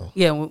case. So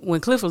Yeah, when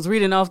Cliff was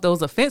reading off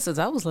those offenses,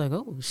 I was like,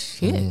 oh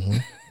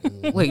shit.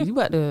 Wait, you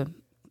about to?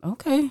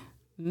 Okay,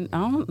 I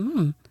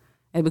don't.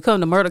 And become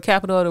the murder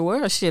capital of the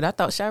world. Shit, I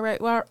thought Chirac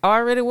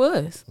already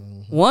was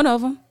one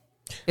of them.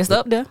 It's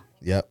up there.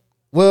 yep.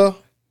 Well,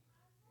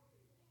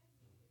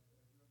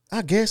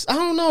 I guess I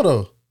don't know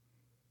though,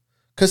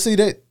 cause see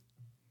that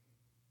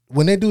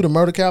when they do the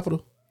murder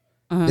capital,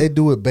 they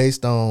do it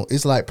based on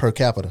it's like per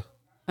capita.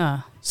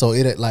 So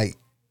it like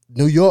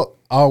New York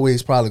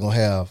always probably gonna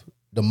have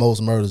the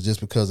most murders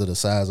just because of the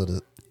size of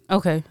the.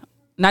 Okay,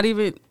 not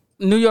even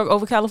New York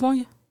over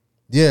California.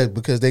 Yeah,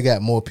 because they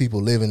got more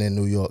people living in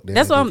New York. Than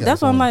That's they why. do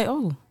That's why I'm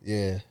California. like, oh,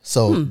 Yeah.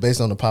 So based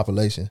on the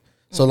population,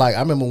 so like I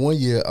remember one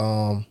year,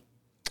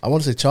 I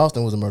want to say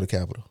Charleston was a murder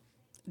capital,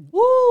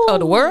 oh,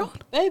 the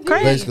world. Baby.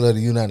 Crazy. basically of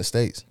the United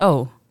States.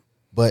 Oh,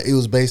 But it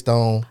was based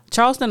on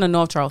Charleston or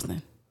North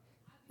Charleston?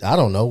 I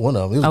don't know one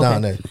of them. It was Okay.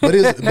 down there, but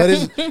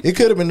it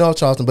could have been North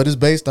Charleston, but it's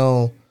based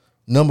on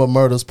number of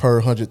murders per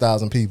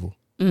 100,000 people.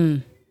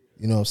 You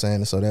know what I'm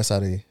saying? So that's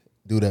how they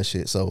do that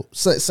shit. So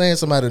saying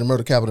somebody the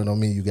murder capital don't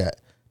mean you got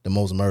the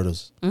most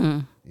murders. You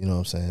know what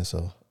I'm saying?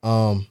 So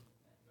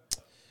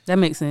That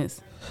makes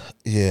sense.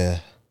 yeah.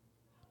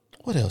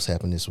 What else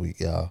happened this week,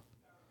 y'all?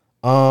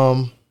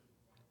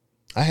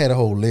 I had a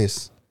whole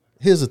list.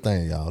 Here's the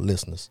thing, y'all,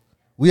 listeners.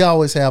 We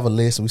always have a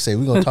list. We say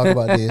we're gonna talk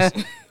about this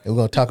and we're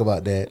gonna talk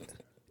about that.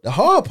 The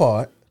hard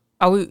part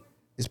Are we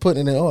is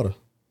putting it in order.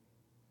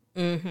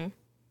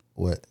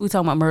 What? we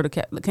talking about murder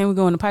cap? Can we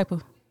go in the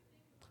Piper?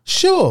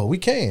 Sure, we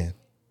can.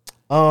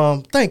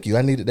 Thank you.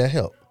 I needed that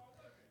help.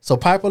 So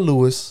Piper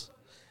Lewis,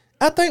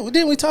 I think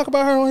didn't we talk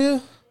about her on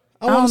here?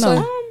 I don't want to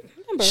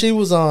know. say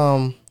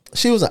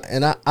she was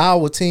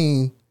our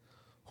teen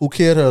who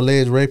killed her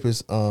alleged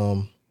rapist.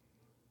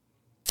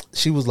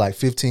 She was like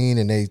 15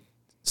 and they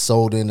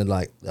sold into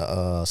like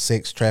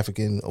sex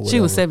trafficking or whatever. She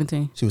was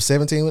 17. She was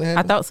 17 when it I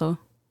happened? thought so.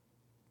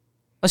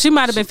 Well, she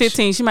might have been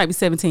 15. She might be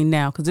 17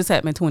 now because this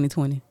happened in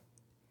 2020.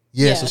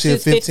 Yeah, so she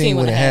was 15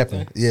 when it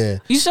happened. Yeah.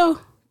 You sure?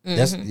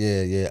 That's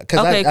yeah. Because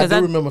Okay, I 'cause do I-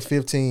 remember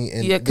 15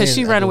 and Yeah, 'cause then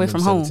she I ran do away remember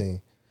from home.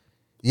 17.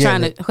 Yeah,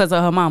 Trying to because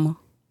of her mama.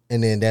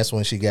 and then that's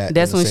when she got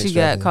That's into when sex she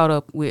got trafficking. caught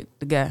up with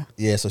the guy.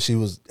 Yeah, so she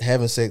was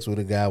having sex with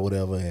a guy,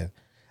 whatever, and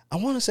I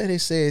want to say they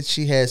said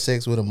she had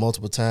sex with him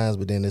multiple times,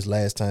 but then this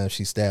last time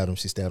she stabbed him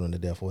to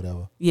death or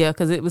whatever. Yeah,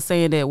 because it was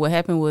saying that what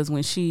happened was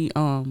when she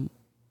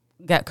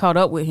got caught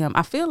up with him.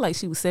 I feel like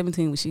she was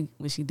 17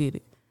 when she did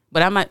it,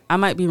 but I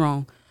might be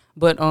wrong.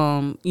 But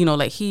you know,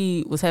 like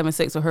he was having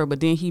sex with her, but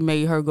then he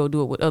made her go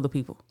do it with other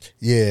people.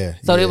 Yeah.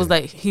 So yeah. it was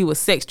like he was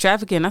sex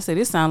trafficking. I said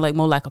this sounds like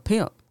more like a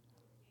pimp.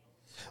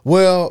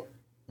 Well,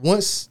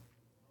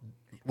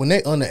 when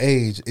they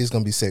underage, it's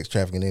gonna be sex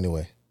trafficking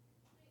anyway.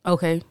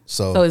 Okay.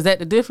 So is that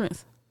the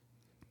difference?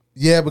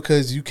 yeah,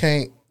 because you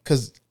can't.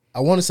 Because I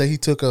want to say he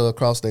took her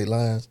across state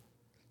lines.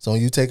 So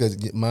when you take a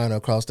minor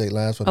across state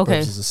lines for the Okay.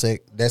 purposes of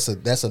sex,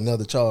 that's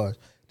another charge.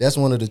 That's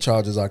one of the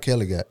charges R.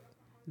 Kelly got.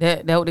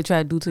 That what they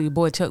tried to do to your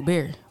boy Chuck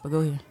Berry. But go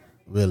ahead.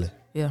 Really?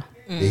 Yeah.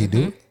 Did he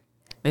do it?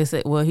 They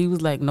said, well, he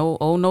was like, no,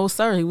 oh no,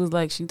 sir. He was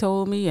like, she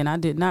told me, and I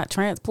did not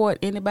transport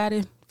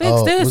anybody.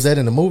 Fix this. Was that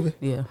in the movie?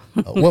 Yeah.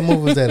 What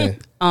movie was that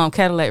in?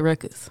 Cadillac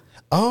Records.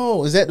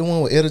 Oh, is that the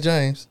one with Etta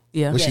James?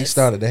 Yeah. When she Yes.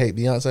 started to hate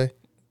Beyonce?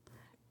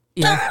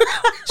 Yeah.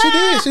 She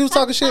did. She was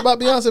talking shit about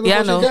Beyonce before Yeah,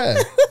 I she know.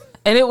 died.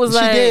 And it was She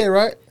like, did,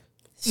 right?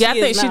 yeah, I She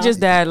think is she now. just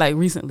died like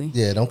recently.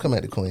 Yeah, don't come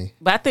at the queen.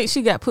 But I think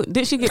she got put.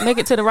 Did she make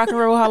it to the Rock and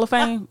Roll Hall of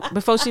Fame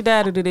before she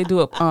died, or did they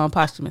do it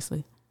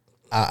posthumously?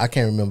 I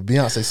can't remember.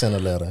 Beyonce sent a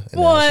letter.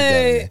 And now she got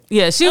it in.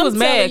 Yeah, she I'm was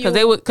mad telling because you.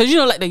 they would, because you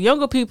know, like the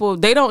younger people,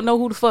 they don't know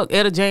who the fuck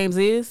Etta James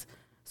is,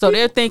 so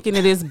they're thinking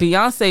it is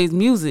Beyonce's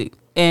music.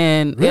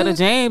 And Really? Etta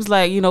James,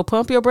 like, you know,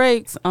 pump your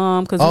brakes,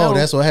 because Oh,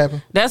 that's what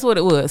happened? that's what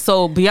it was.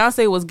 So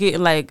Beyonce was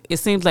getting like, it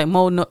seems like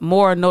more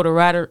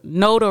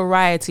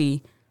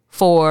notoriety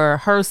for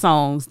her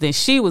songs than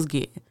she was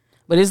getting.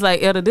 But it's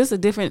like, Etta, this is a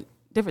different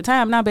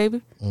time now,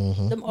 baby.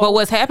 But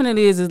what's happening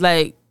is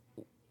like,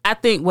 I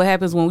think what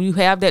happens when you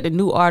have the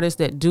new artists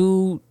that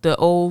do the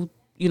old,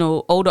 you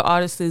know, older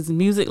artists'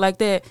 music like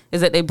that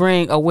is that they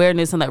bring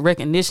awareness and like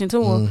recognition to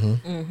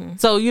them.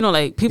 So, you know,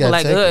 like people gotta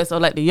like take us or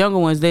like the younger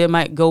ones, they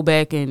might go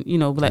back and, you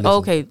know, be like, Listen.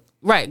 okay,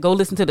 right, go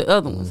listen to the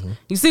other ones.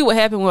 You see what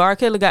happened when R.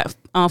 Kelly got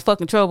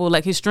fucking trouble,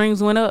 like his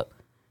streams went up.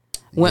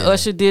 When Yeah.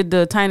 Usher did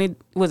the Tiny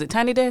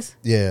Desk?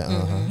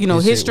 Yeah. You know,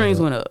 his shit streams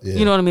went up. Yeah.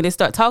 You know what I mean? They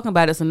start talking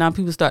about it, so now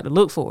people start to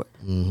look for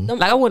it.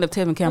 Like I wonder if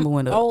Tevin Campbell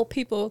went up. Old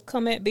people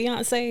come at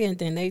Beyonce and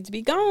then they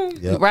be gone.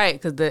 Yep. Right,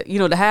 because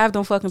the Hive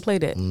don't fucking play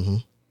that.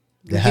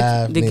 The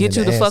Hive, to meaning get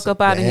you the fuck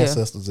up outta the here.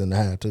 ancestors in the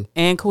Hive, too.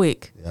 And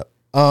quick. Yep.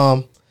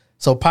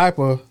 So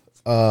Piper,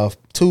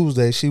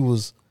 Tuesday, she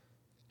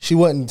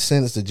wasn't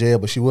sentenced to jail,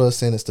 but she was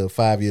sentenced to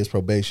 5 years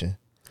probation.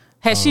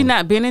 Has she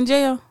not been in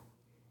jail?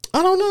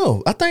 I don't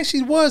know. I think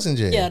she was in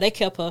jail. Yeah, they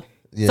kept her.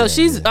 Yeah, So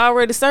she's yeah.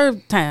 already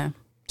served time.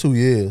 2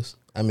 years.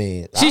 I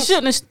mean, She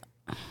shouldn't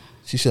have.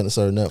 She shouldn't have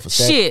served nothing for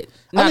Shit.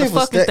 Not a for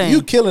fucking thing.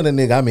 You killing a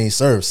nigga, I mean,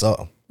 serve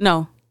something.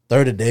 No.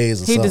 30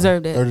 days or He something.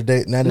 deserved that. 30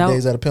 days, 90 No.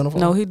 days out of penal.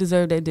 No, he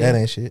deserved that deal. That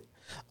ain't shit.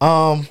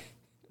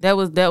 That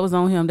was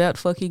on him. That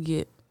the fuck he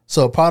get.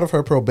 So part of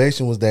her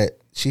probation was that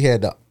she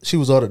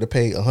was ordered to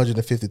pay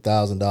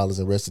 $150,000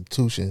 in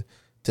restitution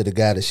to the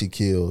guy that she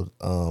killed,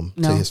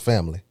 to his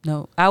family.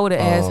 No, I would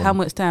have asked how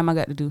much time I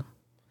got to do.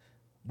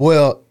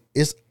 Well,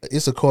 it's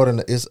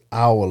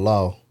our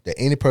law that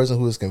any person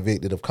who is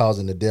convicted of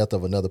causing the death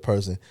of another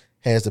person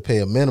has to pay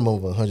a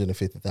minimum of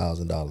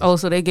 $150,000. Oh,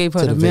 so they gave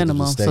her to the the victim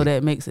minimum, estate. so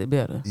that makes it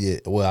better. Yeah,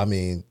 well, I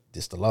mean,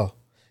 it's the law.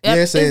 Yep,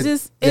 Yeah, it said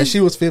it's- she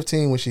was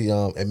 15 when she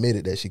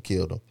admitted that she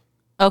killed him.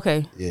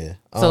 Okay, Yeah.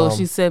 so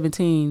she's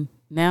 17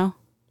 now.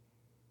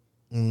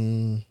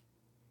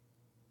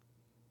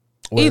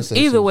 Well, it said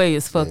Either she- way,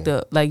 it's fucked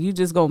up. Like, you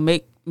just gonna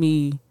make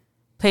me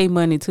pay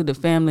money to the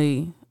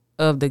family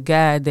of the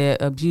guy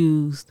that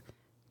abused,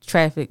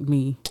 trafficked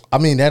me. I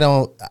mean, that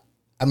don't.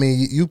 I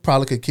mean, you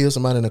probably could kill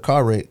somebody in a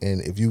car wreck,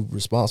 and if you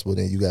responsible,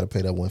 then you got to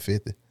pay that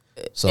 $150.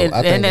 So and,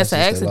 I think and that's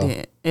an just their law.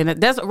 accident, and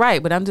that's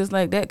right. But I'm just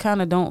like, that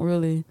kind of don't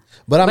really.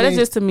 But I But mean, it's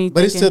just to me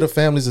But it's to thinking- the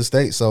family's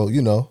estate, so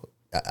you know.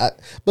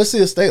 But see,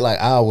 a state like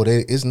Iowa,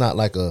 it's not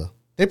like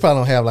they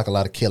probably don't have like a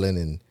lot of killing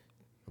and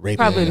raping.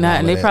 Probably and not, all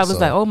and of they that, probably so,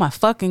 like, oh my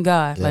fucking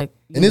god, yeah. like.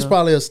 And it's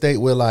probably a state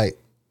where like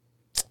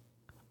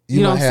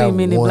you don't might see have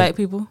many one- black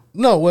people.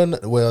 No,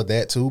 well,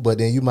 that too. But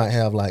then you might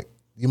have like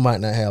you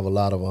might not have a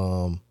lot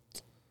of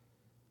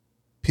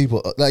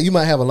people. Like you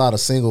might have a lot of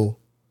single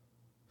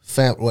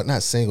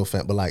not single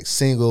but like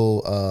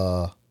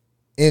single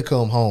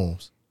income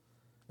homes.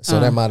 So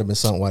that might have been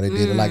something why they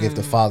did it. Like if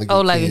the father get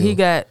Oh, like killed, he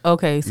got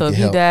okay. So can if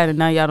he help. died and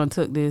now y'all done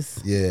took this,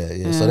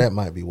 yeah. So that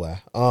might be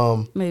why.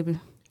 maybe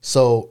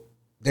So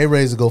they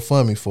raised a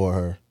GoFundMe for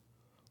her.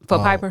 for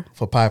Piper.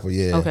 For Piper,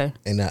 yeah. Okay.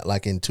 And that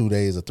like in 2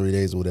 days or 3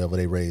 days or whatever,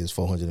 they raised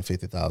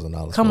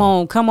 $450,000.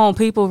 Come on,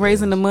 people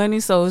raising the money.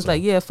 So it's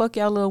like, yeah, fuck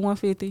y'all little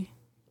 150.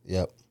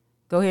 Yep.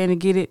 Go ahead and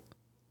get it.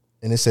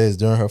 And it says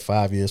during her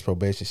 5 years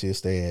probation, she'll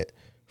stay at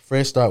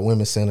Fresh Start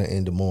Women's Center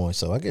in Des Moines.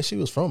 So I guess she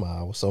was from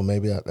Iowa. So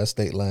maybe that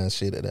state line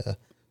shit that I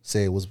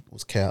said was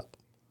capped.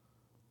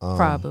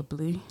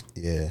 Probably.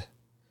 Yeah.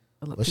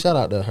 But shout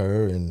out to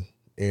her and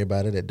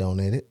everybody that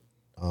donated.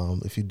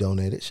 If you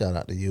donated, shout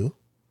out to you.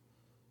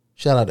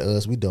 Shout out to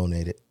us. We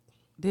donated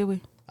Did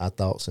we? our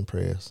thoughts and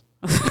prayers.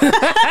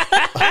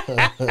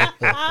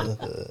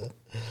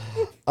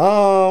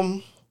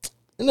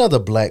 Another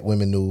black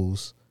women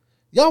news.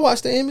 Y'all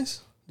watch the Emmys?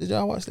 Did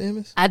y'all watch the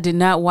Emmys? I did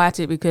not watch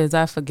it because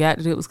I forgot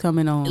that it was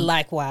coming on.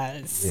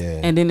 Likewise.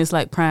 Yeah. And then it's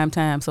like prime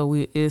time, so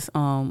it's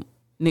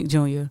Nick Jr.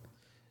 or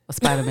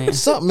Spider-Man.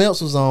 Something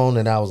else was on,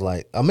 and I was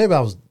like, maybe I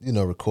was,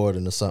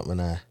 recording or something.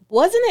 And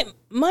Wasn't it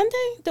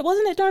Monday?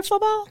 Wasn't it during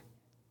football?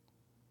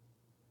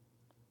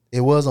 it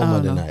was on I don't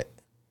Monday know. night.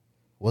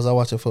 Was I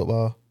watching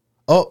football?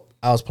 Oh,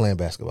 I was playing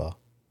basketball.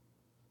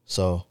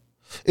 So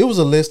it was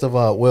a list of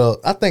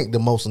I think the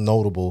most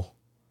notable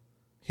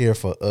here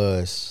for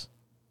us,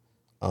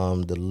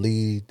 the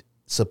lead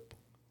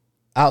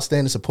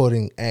outstanding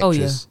supporting actress Oh,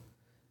 yeah.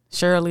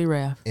 Shirley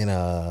Raff. in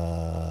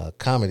a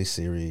comedy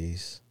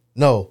series.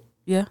 No,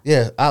 Yeah.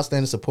 yeah,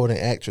 outstanding supporting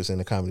actress in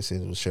the comedy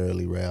series was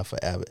Shirley Ralph for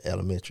Abbott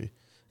Elementary,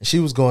 and she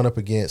was going up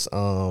against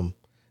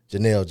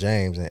Janelle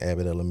James in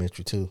Abbott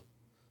Elementary too.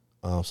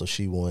 So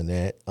she won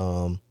that.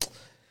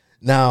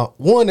 Now,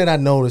 one that I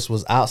noticed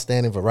was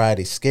outstanding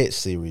variety sketch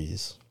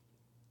series,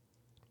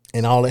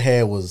 and all it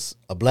had was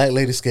a black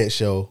lady sketch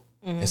show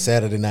and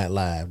Saturday Night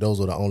Live. Those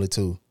were the only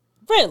two.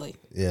 Really?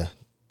 Yeah,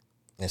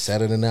 and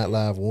Saturday Night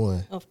Live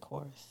won. Of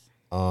course.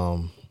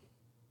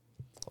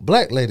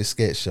 Black lady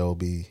sketch show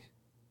be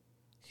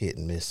hit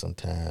and miss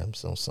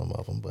sometimes on some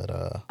of them, but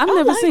I've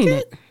never like seen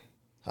it. it.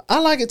 I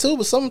like it too.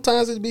 But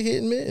sometimes it be hit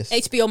and miss.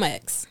 HBO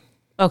Max.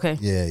 Okay.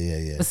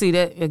 Yeah. But see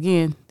that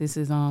again, this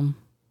is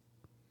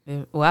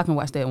well, I can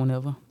watch that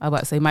whenever. I about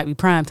to say might be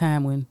prime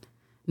time when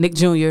Nick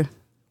Jr.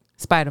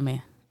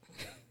 Spider-Man.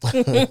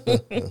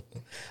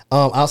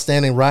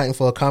 Outstanding writing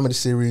for a comedy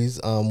series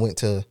went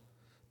to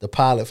the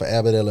pilot for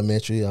Abbott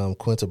Elementary.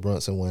 Quinta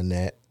Brunson won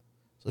that,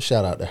 so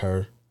shout out to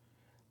her.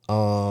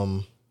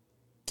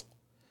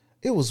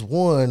 It was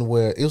one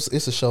where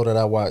it's a show that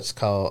I watched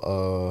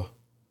called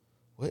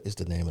what is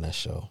the name of that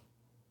show?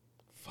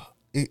 Fuck.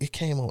 It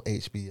came on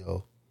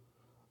HBO.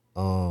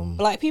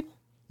 Black people?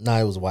 Nah,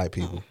 it was white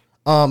people.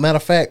 Matter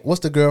of fact,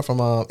 what's the girl from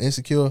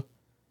Insecure?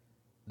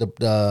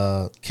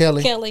 The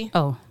Kelly. Kelly.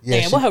 Oh,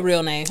 Yeah, Damn, what her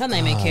real name? Her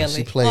name ain't Kelly.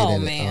 She played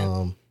in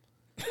man.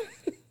 it.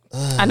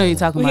 I know you're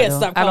talking We about. had to Though.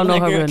 stop I don't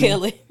calling know that her girl real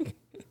name.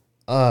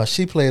 Kelly.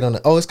 She played on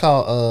it's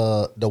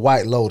called The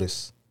White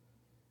Lotus.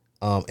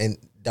 And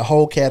the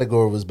whole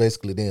category was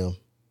basically them,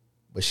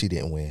 but she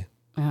didn't win.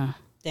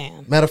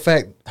 Damn. Matter of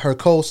fact, her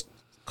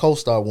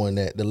co-star won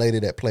that. The lady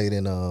that played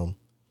in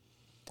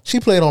she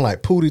played on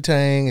like Pootie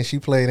Tang, and she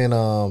played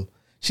in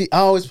she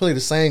always played the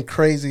same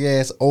crazy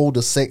ass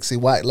older sexy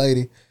white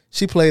lady.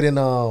 She played in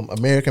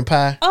American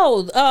Pie.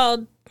 Oh,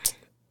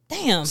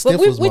 damn. But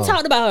Stifler's we mom.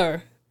 talked about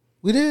her.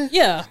 We did?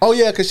 Yeah. Oh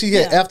yeah, because she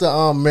had Yeah. after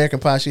American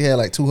Pie, she had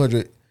like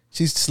 200.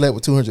 She slept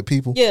with 200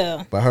 people.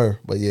 Yeah. By her.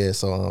 But yeah,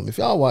 so if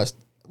y'all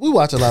we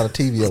watch a lot of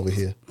TV over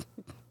here.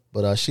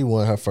 But she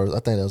won her first. I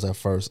think that was her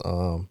first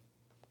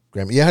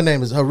Grammy. Yeah,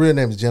 her real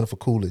name is Jennifer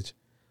Coolidge.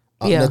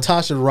 Yeah.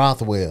 Natasha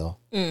Rothwell.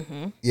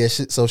 Mm-hmm. Yeah,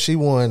 so she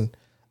won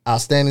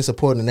Outstanding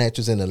Supporting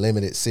Actress in a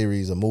Limited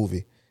Series, a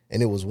movie.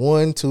 And it was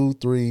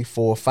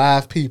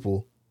 5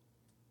 people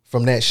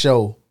from that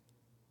show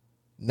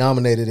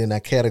nominated in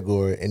that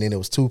category, and then it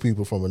was 2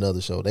 people from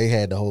another show. They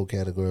had the whole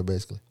category,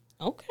 basically.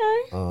 Okay.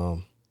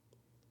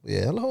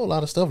 Yeah, a whole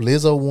lot of stuff.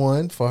 Lizzo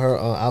won for her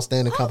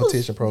Outstanding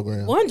Competition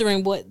Program.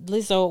 Wondering what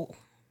Lizzo...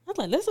 I was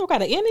like, Lizzo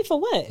got an Emmy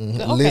for what?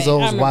 Mm-hmm. Okay,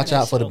 Lizzo's Watch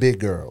Out for the Big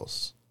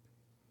Girls.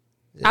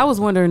 I was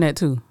wondering that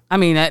too. I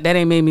mean, that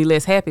ain't made me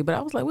less happy, but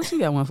I was like, what you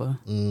got one for?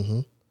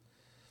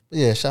 But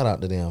yeah, shout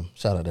out to them.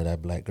 Shout out to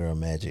that Black Girl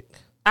Magic.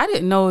 I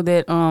didn't know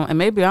that, and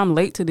maybe I'm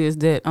late to this,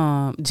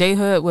 that J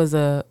Hud was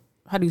a,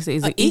 how do you say,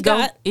 is it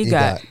EGOT?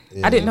 EGOT,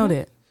 yeah. I didn't know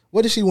that.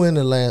 What did she win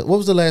what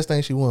was the last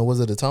thing she won? Was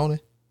it a Tony?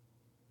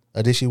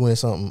 Or did she win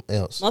something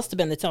else? Must have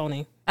been the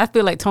Tony. I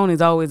feel like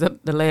Tony's always the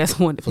last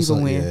one that people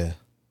win. Yeah.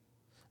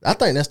 I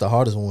think that's the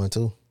hardest one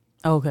too.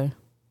 Okay.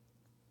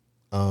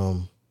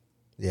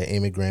 Yeah,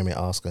 Emmy, Grammy,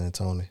 Oscar, and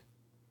Tony.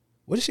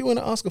 What did she win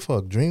an Oscar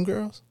for?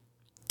 Dreamgirls?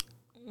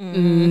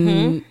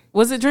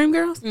 Was it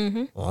Dreamgirls?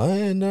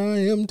 And I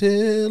am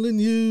telling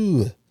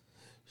you,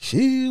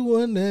 she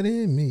won that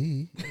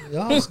Emmy,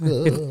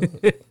 Oscar.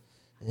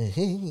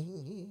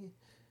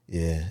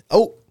 Yeah.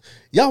 Oh,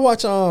 y'all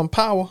watch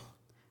Power?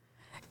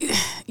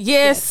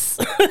 Yes.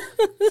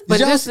 But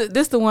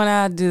this the one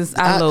I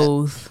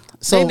loathe.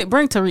 So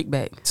bring Tariq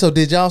back. So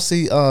did y'all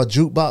see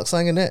Jukebox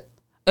singing that?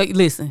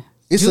 Listen,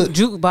 It's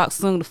Jukebox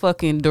sung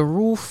the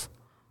roof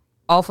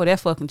off of that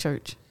fucking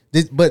church.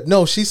 But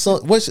no, she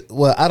sung.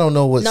 Well, I don't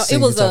know what No, scene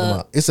it was you're talking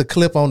about. It's a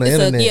clip on the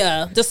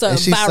internet. Just a and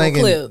she's viral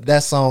singing clip.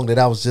 that song that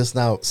I was just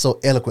now so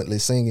eloquently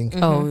singing.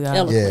 Oh yeah.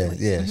 Eloquently.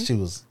 Yeah, she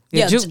was.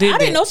 Yeah, Juke did I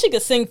didn't that. know she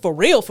could sing for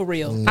real, for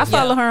real. I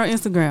follow her on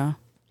Instagram.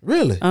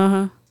 Really?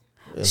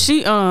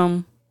 She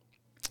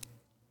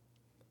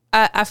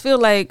I feel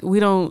like we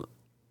don't.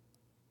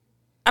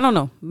 I don't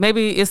know.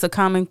 Maybe it's a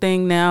common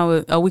thing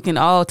now. Or we can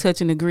all touch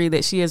and agree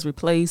that she has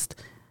replaced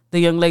the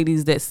young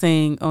ladies that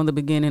sang on the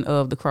beginning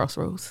of the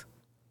Crossroads,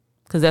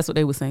 because that's what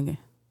they were singing.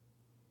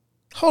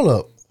 Hold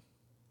up.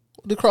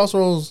 The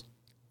Crossroads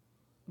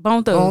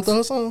Bone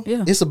Thugs. song?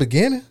 Yeah. It's a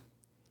beginning?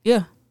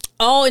 Yeah.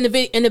 Oh, in the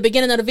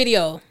beginning of the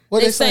video, What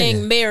they they sang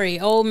singing? Mary.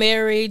 Oh,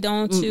 Mary,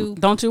 don't you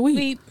weep.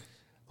 weep.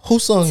 Who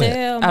sung that?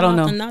 Tell I don't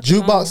Martha know. not to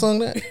Jukebox mourn. sung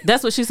that?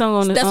 That's what she sung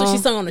on the. That's what she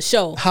sung on the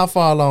show. How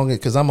far along it?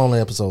 Because I'm only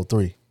episode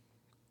 3.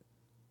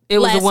 It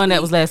was the last one that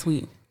week. was last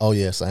week. Oh,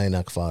 yes. I ain't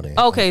not far then.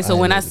 Okay, so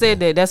ain't when know I what said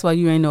that, that's why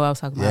you ain't know what I was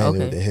talking yeah, I about. ain't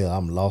know what Okay. the hell.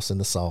 I'm lost in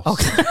the sauce.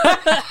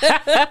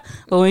 Okay.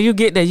 But when you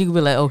get there, you can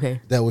be like,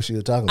 okay. That what you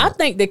were talking I about.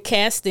 think the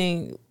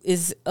casting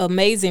is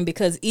amazing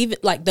because even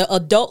like the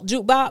adult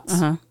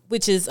jukebox,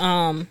 which is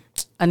Anika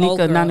old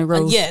girl, Noni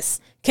Rose. yes,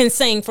 can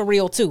sing for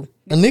real too.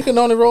 Anika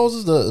Noni Rose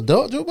is the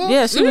adult jukebox?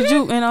 Yeah, she was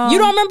Juke. And You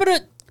don't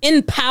remember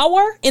in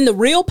Power, in the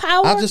real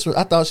Power? I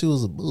thought she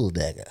was a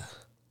bulldagger.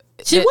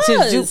 she Yeah, she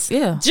was. was Juke,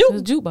 yeah, she Juke,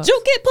 was Jukebox.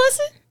 Juke get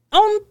pussy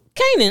on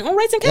Kanan, on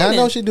Raising Yeah, Kanan. I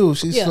know she do.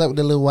 She Yeah. slept with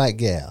the little white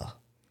gal.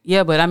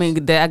 Yeah, but I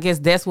mean, I guess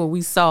that's what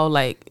we saw,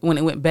 like, when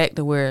it went back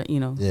to where,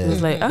 Yeah. it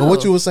was like, oh. But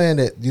what you were saying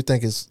that you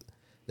think is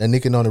that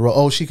Nika Noni Rose?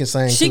 Oh, she can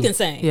sing. She too? can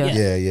sing. Yeah.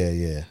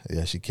 Yeah.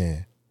 Yeah, she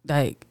can.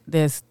 like,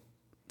 there's,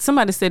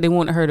 somebody said they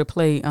wanted her to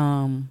play,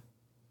 one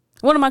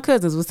of my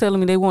cousins was telling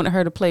me they wanted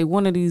her to play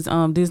one of these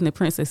Disney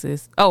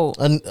princesses. Oh,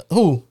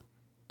 Who?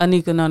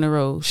 Anika Noni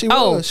Rose. She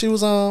oh, was. She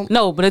was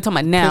no, but they're talking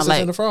about now, Princess like,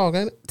 and the Frog,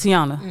 ain't it?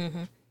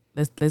 Tiana.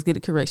 Let's get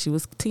it correct. She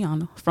was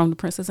Tiana from The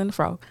Princess and the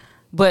Frog.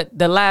 But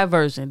the live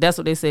version, that's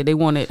what they said. They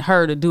wanted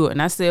her to do it.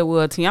 And I said,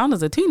 well,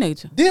 Tiana's a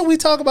teenager. Didn't we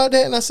talk about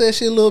that? And I said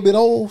she a little bit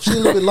old. She a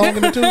little bit longer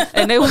than two.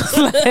 And they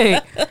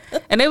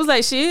was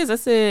like, she is. I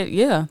said,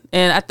 yeah.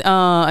 And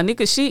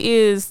Anika, she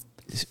is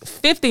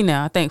 50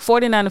 now, I think.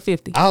 49 or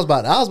 50. I was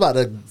about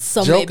to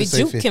So joke maybe and say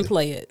Juke 50. can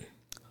play it.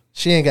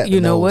 She ain't got the You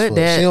know nose what? for it.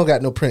 That- She don't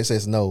got no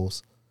princess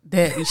nose.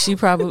 That she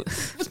probably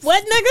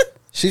What, nigga?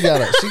 She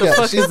got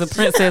fuck she is a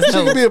princess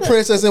can nose. be a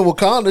princess in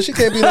Wakanda. She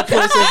can't be no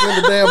princess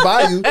in the damn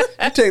bayou.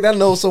 You take that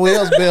nose somewhere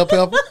else, Bell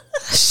Pepper.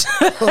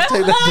 Don't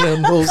take that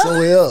damn nose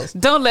somewhere else.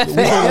 Don't laugh We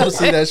don't at want him. to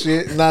see that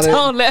shit. Not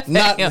Don't laugh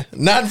at him.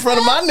 Not in front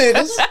of my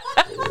niggas.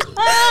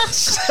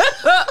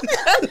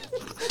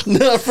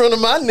 Not in front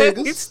of my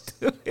niggas.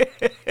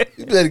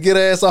 You better get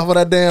her ass off of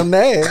that damn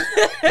nag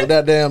with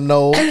that damn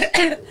nose.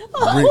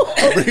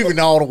 Breathing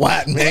all the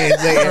white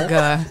man's air Oh,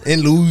 God.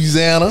 in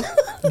Louisiana.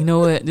 You know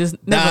what?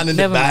 Just Down in the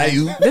never mind.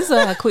 bayou. This is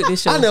how I quit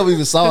this show. I never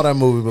even saw that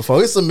movie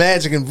before. It's some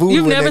magic and voodoo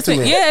You've in never there too.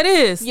 seen? Yeah, it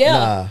is.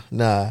 Yeah.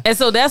 Nah. And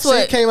so that's See, it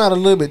what. came out a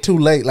little bit too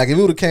late. Like if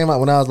it would have came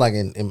out when I was like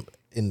in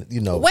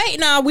you know. Wait,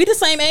 nah, we the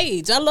same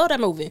age. I love that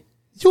movie.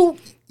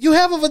 You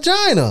have a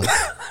vagina.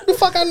 The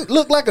fuck I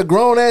look like a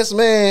grown ass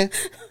man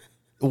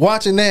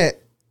watching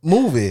that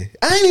movie.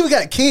 I ain't even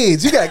got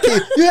kids. You got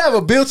kids. You have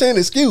a built-in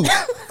excuse.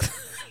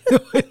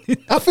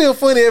 I feel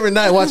funny every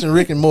night watching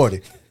Rick and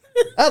Morty.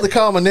 I have to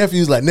call my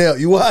nephews like, Nell,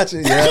 you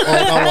watching? Yeah,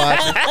 I'm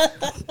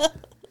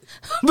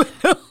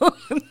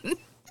watching.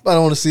 I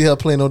don't want to see her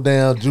play no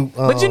damn juke.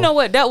 But you know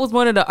what? That was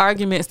one of the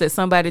arguments that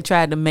somebody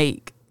tried to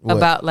make What?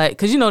 about like,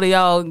 because you know they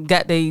all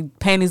got their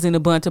panties in a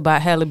bunch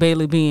about Halle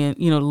Bailey being,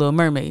 you know, the Little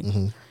Mermaid.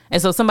 Mm-hmm.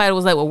 And so somebody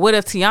was like, well, what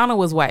if Tiana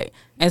was white?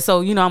 And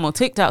so, you know, I'm on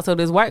TikTok. So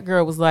this white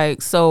girl was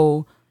like,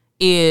 so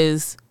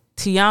is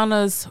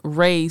Tiana's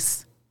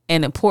race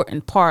an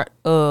important part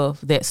of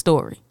that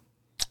story?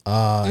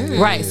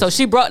 Right. So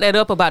she brought that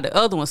up about the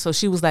other one. So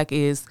she was like,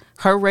 is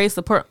her race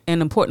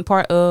an important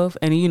part of?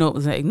 And, you know, it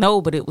was like,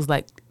 no, but it was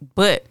like,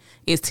 but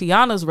is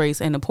Tiana's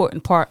race an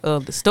important part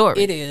of the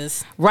story? It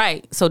is.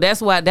 Right. So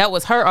that's why that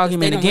was her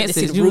argument don't want against to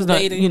see it. the root Like,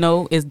 lady. you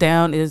know, it's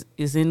down, is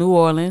in New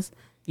Orleans,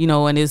 you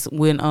know, and it's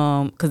when,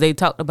 because they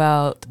talked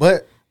about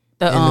But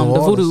the in New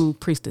Orleans- voodoo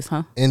priestess,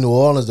 huh? in New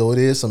Orleans, though, it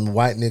is some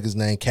white niggas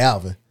named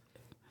Calvin.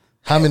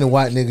 How many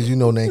white niggas you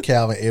know named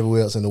Calvin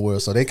everywhere else in the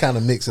world? So they kind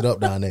of mix it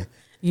up down there.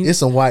 It's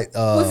some white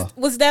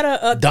Was that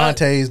a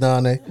Dante's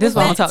down there. This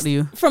why I'm talking to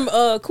you. from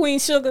Queen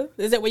Sugar?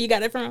 Is that where you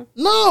got it from?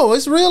 No,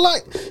 it's real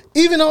like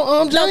even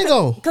on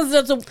Django. Because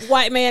there's a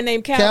white man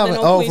named Calvin, Calvin,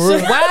 on oh, Queen for real?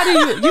 Sugar.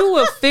 Why do you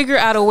will figure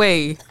out a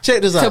way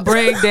Check this to out.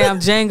 bring damn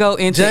Django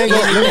into Django, let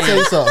me tell anything?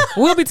 you something.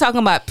 We'll be talking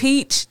about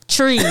peach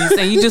trees,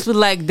 and you just be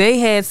like, they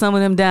had some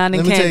of them down in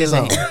Let me tell you Candyland.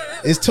 something.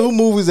 It's two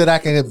movies that I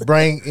can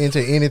bring into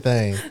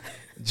anything.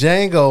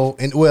 Django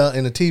and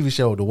in the TV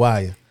show The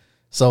Wire.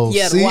 So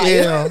Yeah, The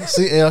Wire.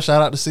 CL,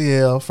 shout out to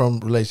CL from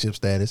Relationship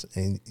Status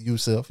and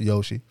Yusuf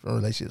Yoshi from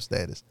Relationship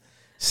Status.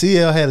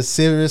 CL had a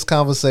serious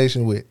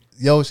conversation with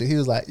Yoshi. He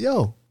was like,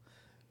 "Yo,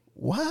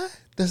 why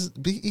does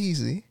Be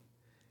Easy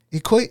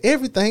equate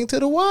everything to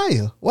The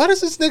Wire? Why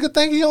does this nigga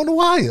think he on The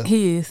Wire?"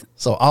 He is.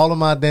 So all of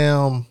my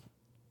damn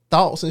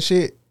thoughts and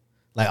shit,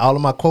 like all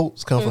of my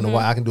quotes come from The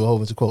Wire. I can do a whole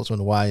bunch of quotes from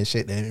The Wire and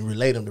shit and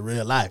relate them to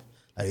real life.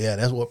 Like, yeah,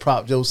 that's what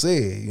Prop Joe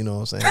said. You know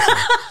what I'm saying?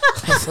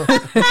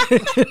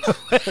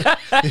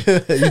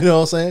 You know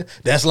what I'm saying?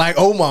 That's like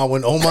Omar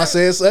when Omar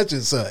said such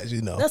and such.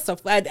 You know, That's so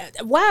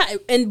why,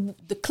 and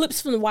the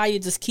clips from The Wire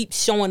just keep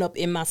showing up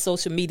in my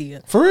social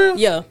media. for real.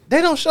 Yeah.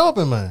 They don't show up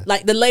in mine.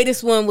 Like the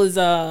latest one was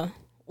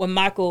when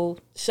Michael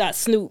shot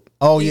Snoop.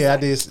 Oh He's yeah, like,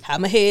 I did. How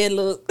my head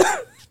look.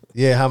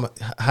 Yeah,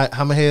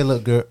 how my hair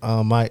look good?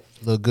 Mike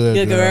look good.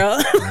 Good girl.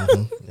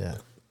 Mhm, yeah.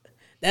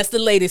 That's the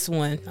latest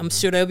one. I'm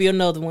sure there'll be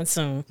another one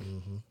soon.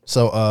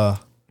 So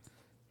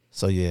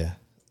yeah.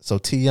 So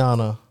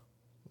Tiana.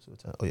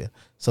 Oh yeah.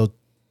 So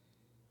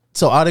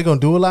are they gonna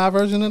do a live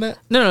version of that?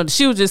 No,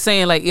 she was just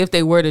saying like if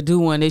they were to do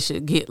one, they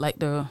should get like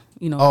the,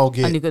 you know, a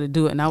get- nigga to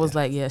do it. And I was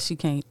like, yeah, she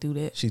can't do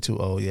that. She too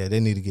old. Yeah, they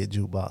need to get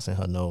jukebox in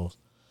her nose.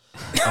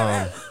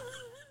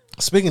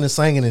 Speaking of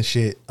singing and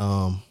shit,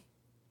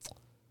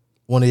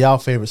 one of y'all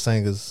favorite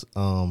singers,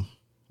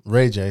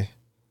 Ray J.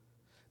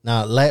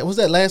 Now, was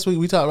that last week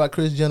we talked about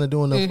Chris Jenner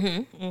doing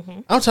the?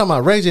 I'm talking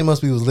about Ray J.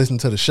 Must be was listening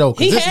to the show.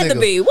 'Cause He this had to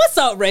nigga- be. What's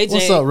up, Ray J?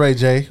 What's up, Ray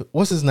J?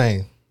 What's his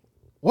name?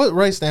 What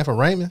Ray stand for?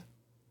 Raymond?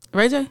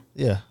 Ray J?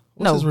 Yeah.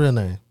 What's No. his real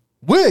name?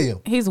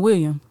 William. He's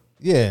William.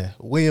 Yeah,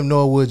 William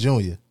Norwood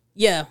Jr.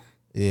 Yeah.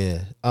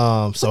 Yeah.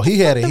 So he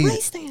had a The he. Ray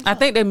stand I for?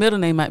 think their middle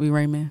name might be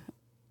Raymond.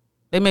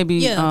 They may be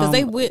Yeah, 'cause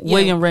they would- yeah.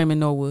 William Raymond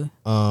Norwood.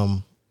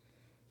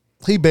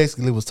 He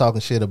basically was talking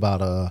shit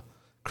about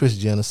Chris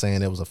Jenner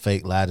saying it was a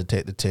fake lie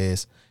detector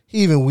test.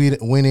 He even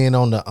went in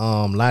on the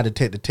lie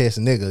detector test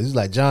nigga. He's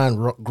like,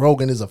 John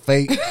Grogan is a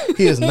fake.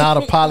 He is not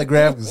a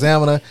polygraph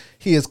examiner.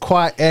 He is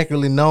quite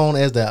accurately known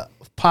as the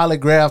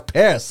polygraph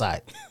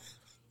parasite.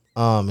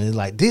 And it's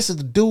like, this is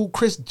the dude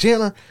Chris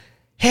Jenner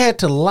had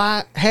to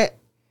lie, had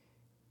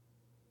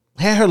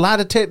her lie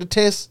detector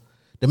test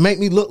to make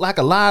me look like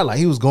a liar. Like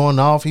he was going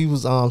off. He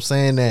was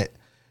saying that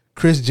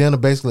Chris Jenner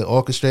basically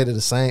orchestrated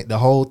the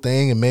whole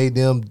thing and made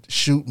them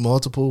shoot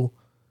multiple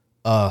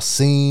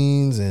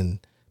scenes and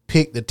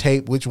pick the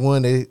tape, which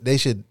one they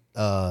should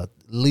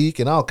leak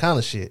and all kind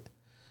of shit.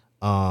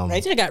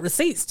 Ray J got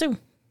receipts too.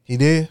 He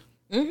did?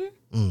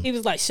 He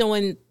was like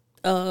showing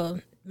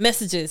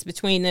messages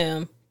between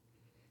them.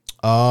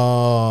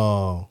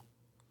 Oh,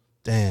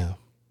 damn.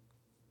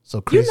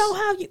 So Chris, You know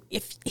how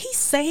if he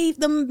saved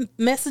them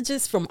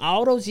messages from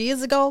all those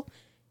years ago,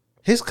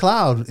 his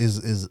cloud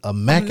is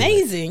immaculate.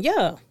 amazing.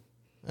 Yeah.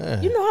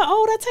 Yeah. You know how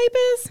old that tape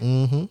is?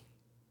 Mm-hmm.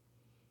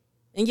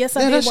 And yes,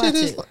 Yeah, I that did watch shit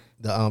is it. like,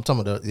 I'm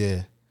talking about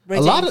yeah. Ray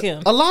a J lot and of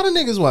Kim. a lot of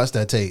niggas watch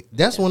that tape.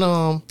 That's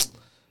when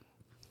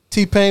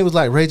T-Pain was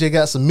like, Ray J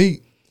got some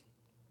meat.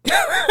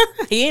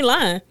 He ain't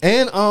lying.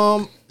 And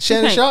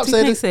Shannon Sharp said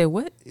T-Pain it. said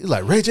what? He was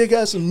like, Ray J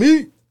got some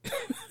meat.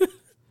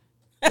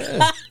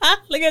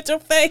 Look at your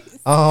face.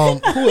 Who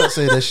else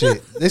said that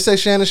shit? They say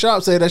Shannon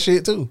Sharp said that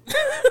shit too.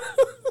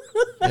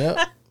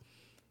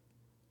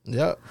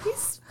 Yep.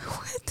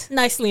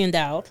 Nicely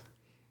endowed.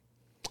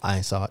 I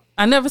ain't saw it.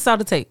 I never saw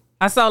the tape.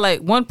 I saw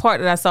like one part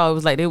that I saw. It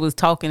was like they was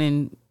talking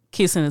and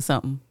kissing or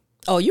something.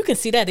 Oh, you can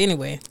see that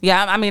anyway.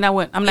 Yeah, I mean, I'm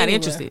not Anywhere.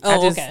 interested. Oh,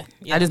 I just, okay.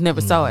 Yeah. I just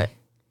never saw it.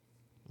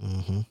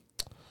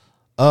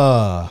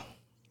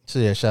 So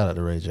yeah, shout out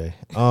to Ray J.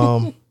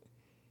 So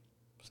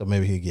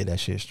maybe he'll get that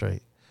shit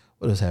straight.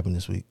 What has happened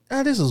this week?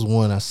 This is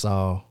one I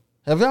saw.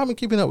 Have y'all been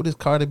keeping up with this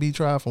Cardi B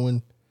trial from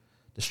when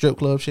the strip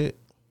club shit?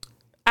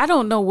 I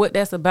don't know what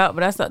that's about,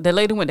 but I saw the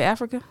lady went to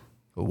Africa.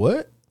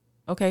 What?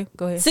 Okay,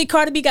 go ahead. See,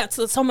 Cardi B got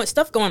so much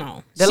stuff going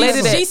on. The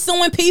lady that- she's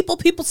suing people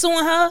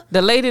suing her.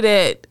 The lady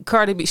that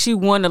Cardi B, she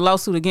won the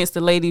lawsuit against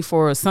the lady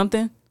for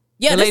something.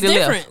 Yeah, The this lady left.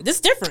 different. This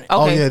different.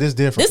 Oh Okay. yeah, this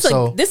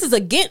different. This is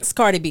against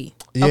Cardi B.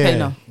 Yeah, Okay,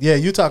 no. Yeah,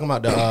 you talking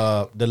about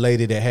the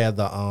lady that had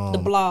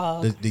the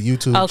blog. the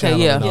YouTube Okay, channel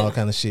yeah. and all Yeah.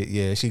 kind of shit.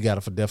 Yeah, she got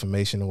it for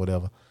defamation or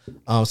whatever.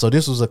 So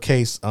this was a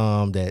case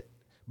that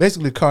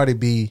basically Cardi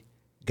B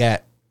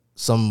got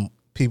some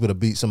people to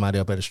beat somebody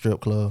up at a strip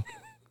club.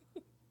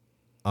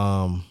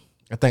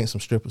 I think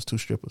some strippers, 2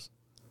 strippers.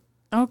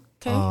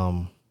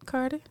 Okay,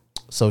 Cardi.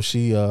 So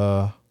she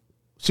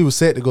was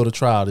set to go to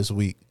trial this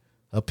week.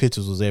 Her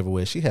pictures was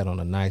everywhere. She had on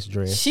a nice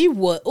dress. She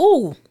was.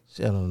 Ooh,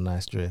 She had on a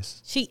nice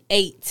dress. she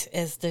ate,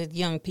 as the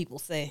young people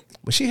say.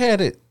 But she had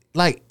it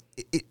like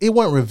it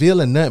wasn't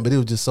revealing nothing, but it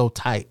was just so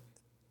tight.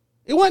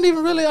 It wasn't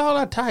even really all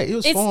that tight. It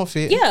was form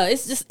fit. Yeah,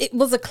 it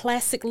was a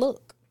classic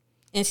look,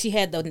 and she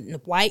had the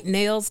white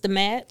nails to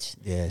match.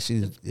 Yeah,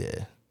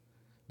 yeah.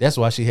 That's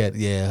why she had,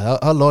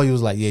 her lawyer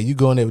was like, yeah, you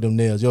going there with them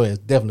nails, your ass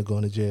definitely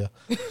going to jail.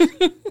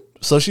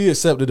 So she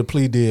accepted the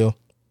plea deal,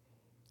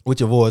 which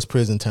avoids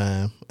prison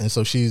time. And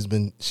so she's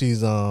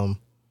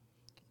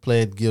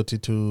pled guilty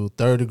to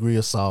 3rd-degree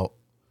assault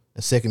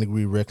and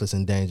 2nd-degree reckless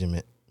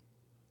endangerment.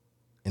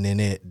 And then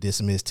they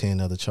dismissed 10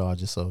 other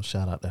charges. So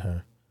shout out to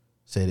her.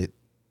 Said it.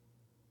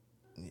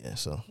 Yeah,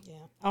 so. Yeah,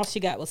 all she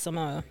got was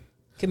some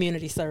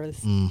community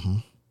service.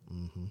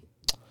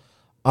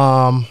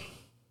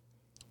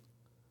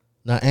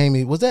 Now,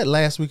 Amy, was that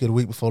last week or the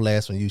week before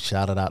last when you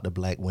shouted out the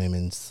black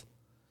women's?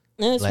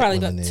 It's Black probably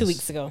about Women 2 is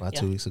weeks ago. About Yeah.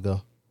 2 weeks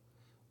ago.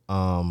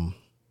 And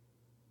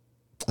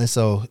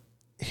so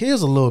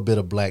here's a little bit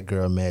of black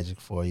girl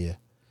magic for you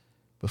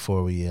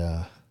before we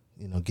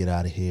get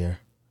out of here.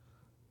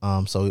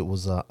 So it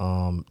was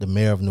the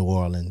mayor of New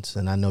Orleans,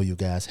 and I know you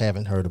guys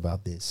haven't heard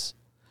about this.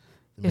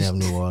 The mayor of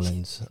New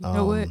Orleans. You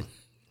know what?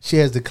 She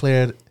has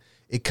declared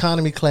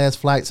economy class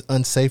flights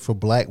unsafe for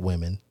black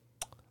women,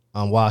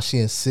 while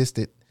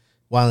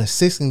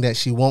insisting that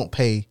she won't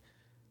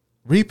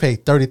repay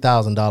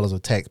 $30,000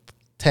 of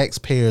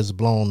taxpayers'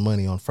 blown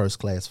money on first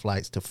class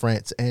flights to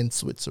France and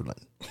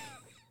Switzerland.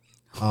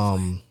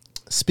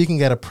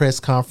 Speaking at a press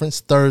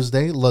conference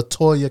Thursday,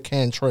 LaToya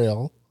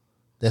Cantrell,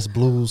 that's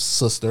Blue's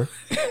sister,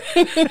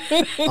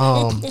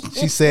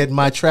 she said,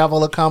 "My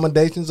travel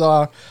accommodations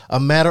are a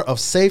matter of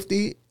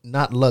safety,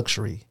 not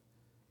luxury.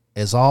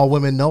 As all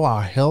women know,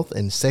 our health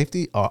and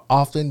safety are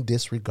often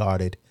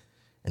disregarded,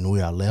 and we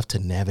are left to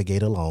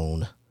navigate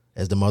alone.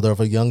 As the mother of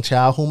a young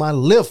child whom I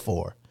live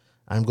for,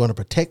 I'm going to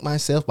protect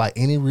myself by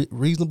any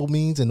reasonable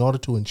means in order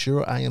to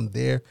ensure I am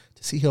there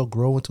to see her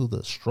grow into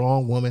the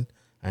strong woman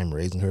I am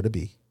raising her to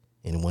be.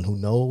 Anyone who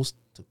wants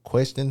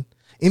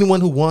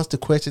to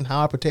question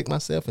how I protect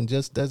myself and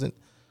just doesn't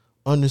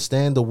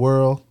understand the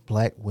world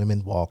black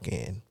women walk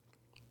in."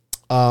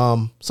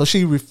 So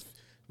she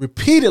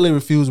repeatedly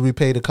refused to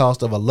repay the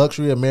cost of a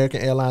luxury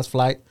American Airlines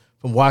flight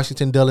from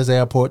Washington Dulles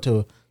Airport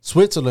to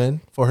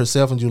Switzerland for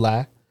herself in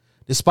July,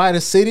 despite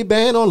a city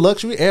ban on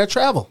luxury air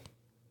travel.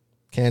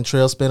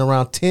 Cantrell spent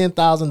around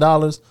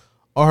 $10,000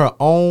 on her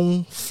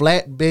own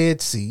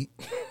flatbed seat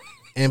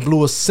and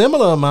blew a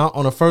similar amount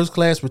on a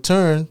first-class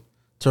return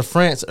to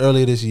France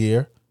earlier this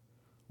year,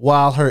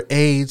 while her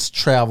aides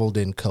traveled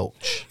in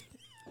coach.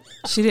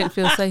 She didn't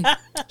feel safe.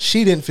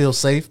 She didn't feel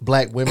safe.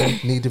 Black women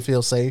need to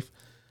feel safe.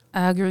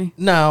 I agree.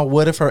 Now,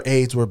 what if her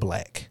aides were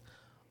black?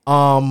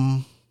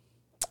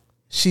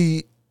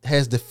 She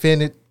has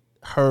defended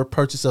her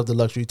purchase of the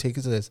luxury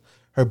tickets as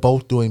her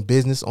both doing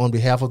business on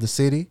behalf of the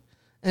city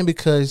and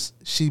because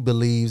she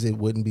believes it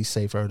wouldn't be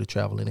safe for her to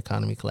travel in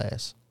economy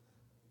class.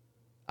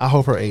 I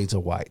hope her aides are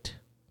white.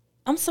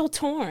 I'm so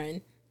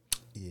torn.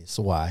 Yes,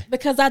 why?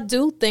 Because I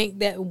do think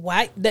that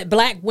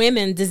black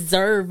women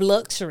deserve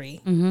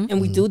luxury, and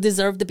we do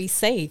deserve to be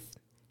safe,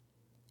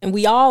 and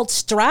we all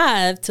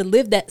strive to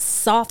live that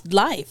soft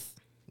life.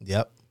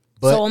 Yep.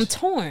 But So I'm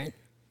torn.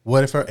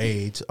 what if her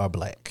aides are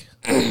black?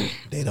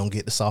 They don't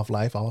get the soft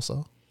life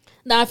also?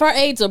 Now, if her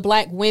aides are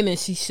black women,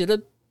 she should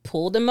have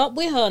pulled them up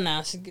with her.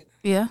 Now she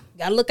Yeah.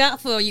 gotta look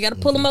out for her. You gotta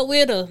pull them up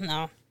with her.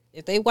 Now,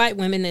 if they white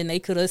women, then they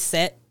could have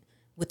sat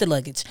with the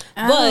luggage.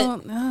 I But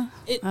don't know.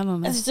 I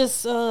don't know. it's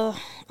just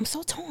I'm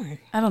so torn.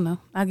 I don't know.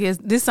 I guess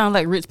this sounds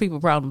like rich people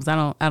problems. I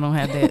don't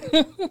have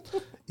that.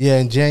 Yeah,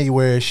 in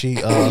January she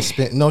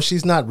spent. No,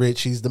 she's not rich.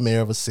 She's the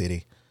mayor of a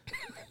city.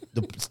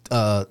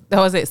 That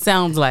was it.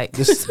 Sounds like.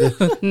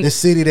 The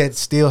city that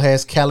still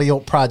has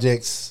Calliope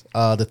projects,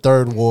 the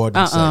third ward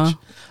and such.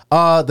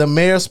 The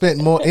mayor spent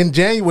more in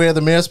January.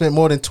 The mayor spent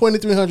more than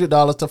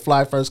 $2,300 to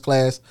fly first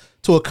class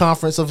to a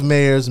conference of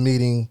mayors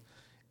meeting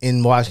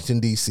in Washington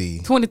D.C.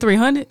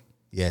 2,300.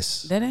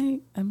 Yes, That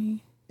ain't. I mean.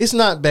 it's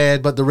not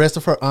bad, but the rest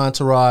of her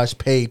entourage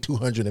paid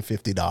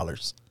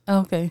 $250.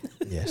 Okay.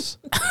 Yes.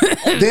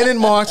 Then in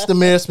March, the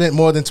mayor spent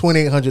more than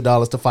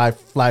 $2,800 to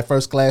fly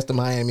first class to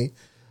Miami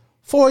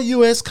for a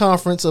U.S.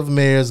 conference of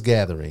mayors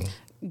gathering.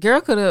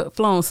 Girl could have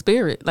flown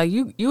Spirit. Like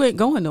you ain't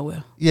going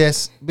nowhere.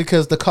 Yes,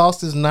 because the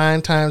cost is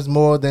 9 times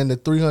more than the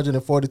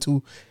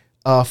 $342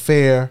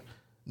 fare.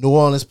 New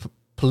Orleans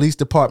Police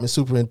Department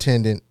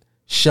Superintendent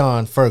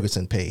Sean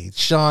Ferguson paid.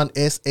 Sean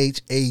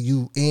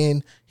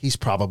Shaun. He's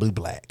probably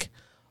black.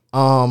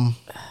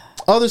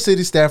 Other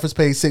city staffers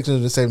paid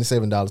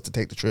 $677 to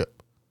take the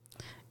trip.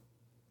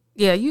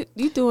 Yeah, you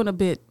doing a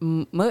bit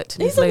much,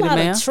 These Miss are a Lady lot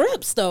Ma'am. of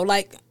trips though.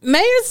 Like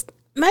mayors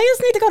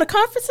need to go to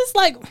conferences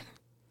like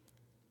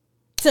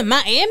to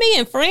Miami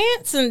and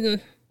France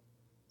and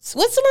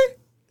Switzerland.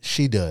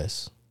 She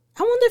does.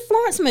 I wonder if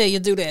Florence Mayor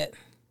do that.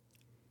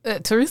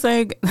 Teresa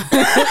ain't.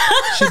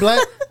 She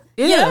black?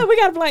 Yeah, we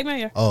got a black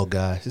mayor. Oh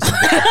God,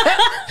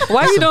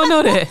 Why you don't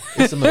know that?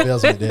 it's some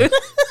embezzlement there.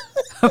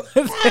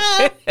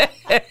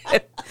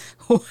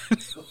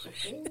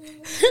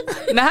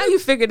 Now how you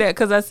figure that?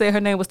 Because I said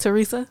her name was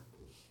Teresa.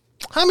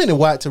 How many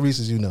white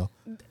Teresas you know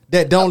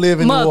that don't live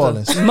in New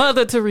Orleans?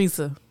 Mother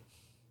Teresa.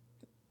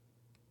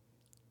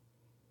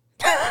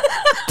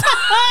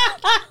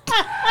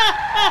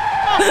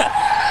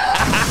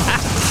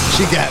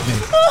 She got me.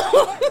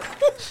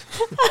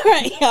 All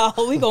right,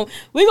 y'all. We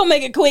gonna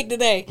make it quick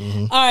today.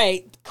 All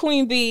right,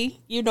 Queen B.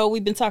 You know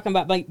we've been talking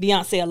about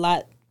Beyonce a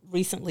lot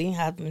recently.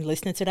 I've been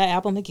listening to that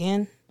album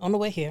again on the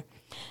way here.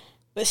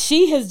 But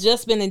she has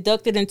just been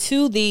inducted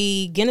into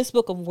the Guinness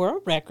Book of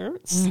World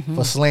Records.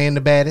 For slaying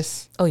the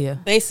baddest. Oh yeah.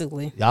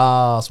 Basically.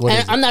 Yas, what is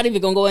And it? I'm not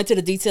even going to go into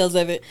the details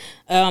of it.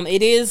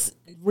 It is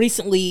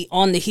recently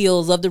on the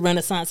heels of the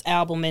Renaissance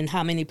album and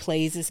how many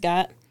plays it's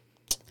got.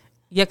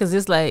 Yeah, because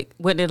it's like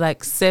wasn't it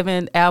like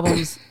 7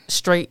 albums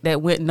straight that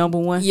went number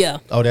 1? Yeah.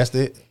 Oh, that's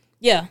it.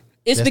 Yeah.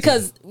 It's That's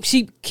because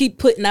she keep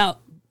putting out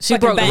She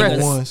fucking broke the bangers.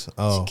 record. Ones.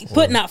 Oh,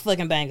 Putting out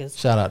fucking bangers.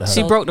 shout out to her.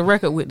 She broke the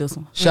record with this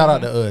one Shout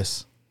out to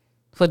us.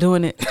 for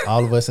doing it.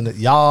 All of us in the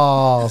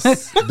y'all.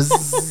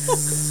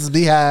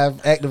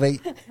 Beehive, activate.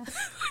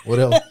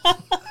 Whatever.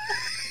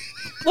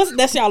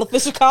 That's y'all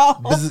official call?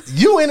 Bzz,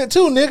 you in it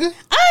too, nigga. I'm not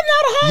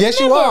a house Yes,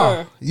 you member.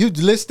 are.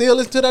 You still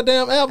listen to that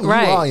damn album.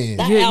 Right. You are in.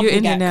 That You're album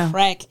in got it now.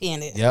 crack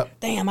in it. Yep.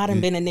 Damn, I done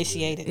been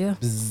initiated. Yeah,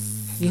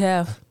 you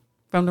have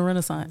from the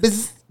Renaissance.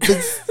 Bzz,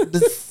 bzz,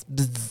 bzz,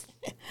 bzz.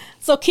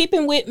 So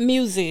keeping with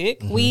music,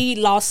 Mm-hmm. we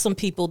lost some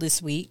people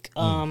this week.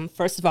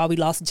 First of all, we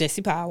lost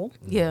Jesse Powell.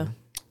 Yeah,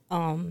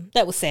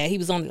 That was sad. He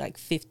was only like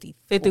 50,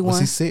 51. Was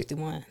he sick?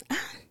 51.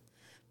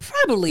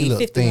 Probably He looked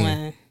 51.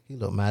 thin. He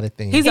looked mighty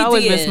thin. He's He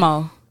always been did.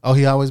 small. Oh,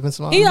 he always been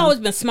small? He always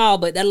been small,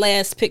 but that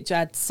last picture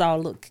I saw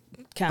looked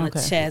kind of Okay,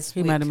 Chaz.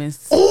 he might have been.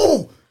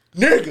 Ooh,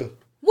 nigga.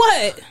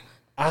 What?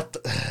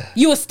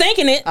 You was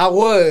thinking it. I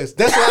was.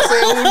 That's why I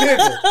said, ooh,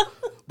 nigga.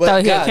 But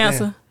Thought he had goddamn.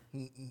 cancer.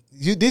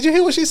 Did you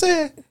hear what she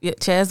said? Yeah,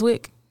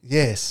 Chaswick.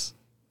 Yes.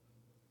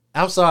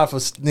 I'm sorry for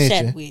snitching.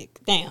 Chadwick.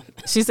 Damn.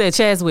 She said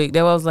Chaswick.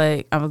 That was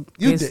like, You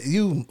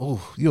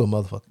a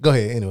motherfucker. Go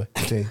ahead. Anyway,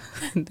 continue.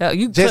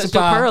 you Jesse clutched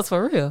your Powell. pearls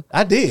for real.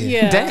 I did.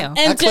 Yeah. Damn.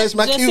 I clutched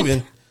my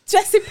Cuban.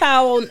 Jesse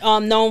Powell,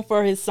 known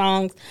for his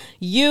songs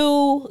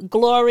 "You,"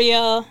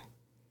 "Gloria."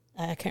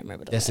 I can't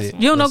remember the That's last it.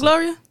 one. You don't know That's it.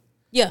 Gloria?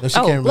 Yeah. No, she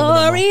Oh, can't remember no more.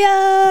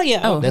 Gloria.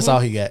 Yeah. Oh. That's all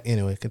he got.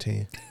 Anyway,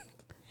 continue.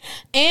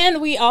 And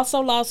we also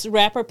lost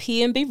rapper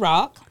PNB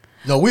Rock.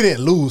 No, we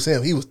didn't lose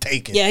him. He was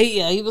taken. Yeah,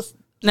 he was.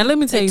 Now let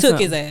me tell They you took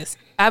something. his ass.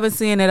 I've been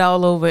seeing it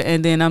all over,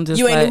 and then I'm just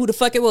You ain't like, know who the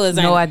fuck it was.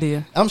 no ain't it?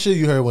 idea. I'm sure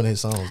you heard one of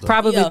his songs, though.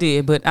 Probably Yeah.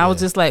 did, but I was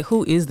just like,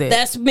 who is that?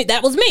 That's me.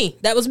 That was me.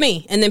 That was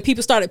me. And then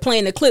people started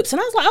playing the clips, and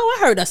I was like, "Oh,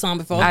 I heard that song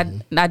before." I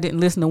didn't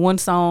listen to one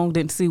song,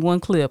 didn't see one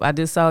clip. I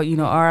just saw,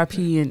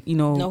 R.I.P. and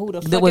Know who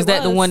the fuck was it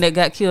that the was? one that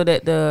got killed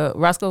at the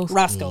Roscoe's?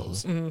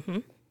 Roscoe's. Mm-hmm.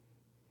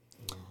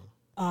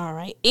 All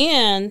right,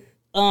 and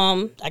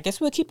I guess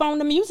we'll keep on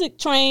the music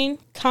train.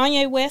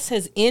 Kanye West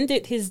has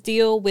ended his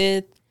deal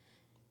with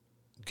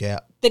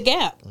Gap. The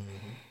Gap.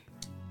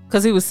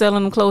 Because he was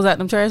selling them clothes out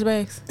them trash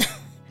bags.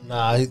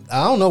 Nah, I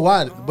don't know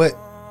why, but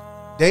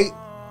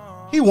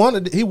he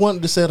wanted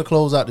to sell the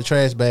clothes out the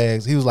trash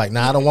bags. He was like,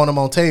 "Nah, I don't want them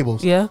on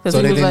tables." Yeah, 'cause so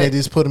he they was didn't. They like-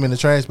 just put them in the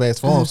trash bags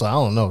for him. So I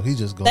don't know. He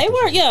just going. They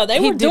were, they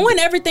He were did- doing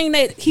everything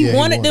that he Yeah, he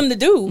wanted them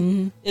to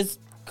wanted. do. As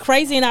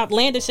crazy and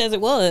outlandish as it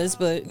was,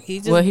 but he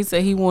just Well, he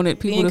said he wanted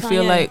people Being to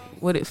feel Kanye. like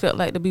what it felt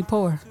like to be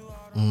poor.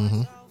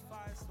 Mm-hmm.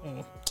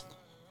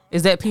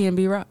 Is that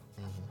PNB Rock?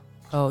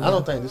 Oh, yeah. I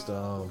don't think this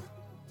the.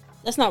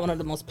 that's not one of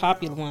the most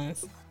popular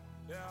ones.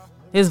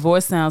 His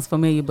voice sounds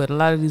familiar, but a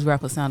lot of these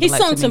rappers sound He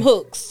alike sung to some me.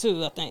 hooks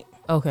too, I think.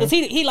 Okay. Cause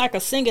he like a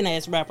singing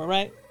ass rapper,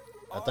 right?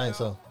 I think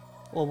so.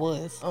 Or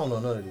was? I don't know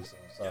none of these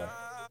songs. Sorry.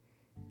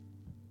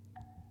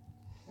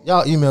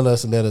 Y'all email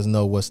us and let us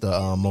know what's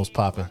the most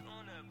popping.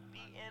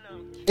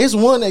 It's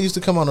one that used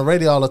to come on the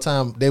radio all the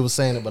time. They were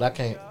saying it, but I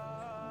can't.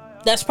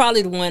 That's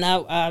probably the one I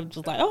was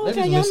like, oh, They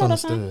okay, just y'all know that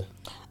song.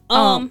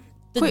 misunderstood.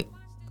 Quick.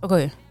 Oh, go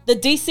ahead. The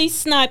DC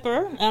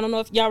Sniper. I don't know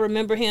if y'all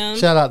remember him.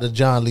 Shout out to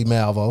John Lee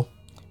Malvo.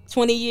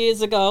 20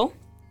 years ago.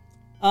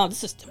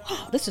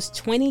 This is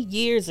 20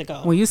 years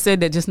ago. When you said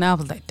that just now, I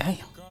was like,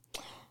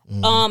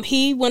 damn.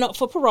 He went up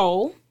for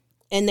parole,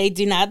 and they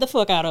denied the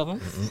fuck out of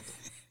him.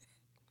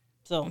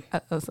 So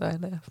I'm sorry, I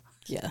laughed.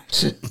 yeah.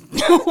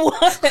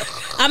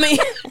 What? I mean,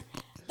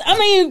 I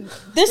mean,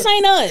 this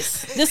ain't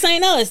us. This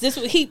ain't us.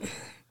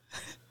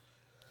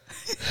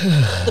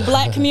 The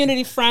black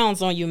community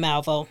frowns on you,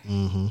 Malvo.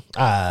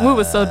 We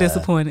were so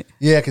disappointed.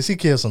 Yeah, because he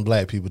killed some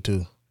black people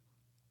too.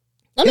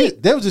 I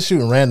mean, They was just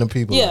shooting random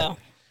people. yeah. Like,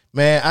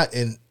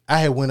 man, I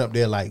had went up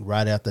there like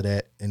right after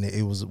that, and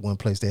it was one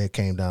place that had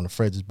came down to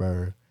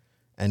Fredericksburg,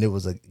 and it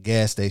was a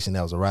gas station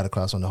that was right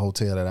across from the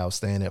hotel that I was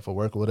staying at for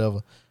work or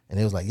whatever. And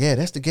it was like, yeah,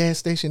 that's the gas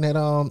station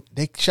that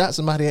they shot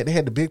somebody at. They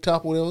had the big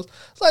top or whatever.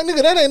 It's like,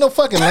 nigga, that ain't no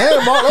fucking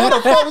landmark. What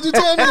the fuck would you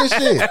tell me this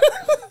shit?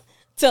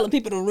 Telling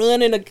people to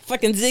run in a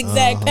fucking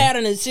zigzag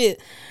pattern and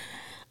shit.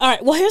 All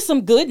right, well, here's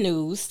some good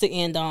news to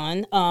end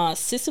on.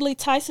 Cicely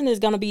Tyson is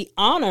going to be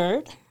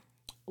honored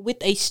with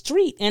a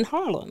street in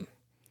Harlem.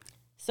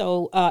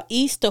 So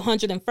East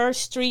 101st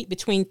Street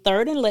between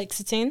 3rd and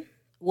Lexington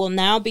will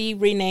now be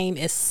renamed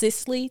as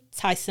Cicely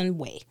Tyson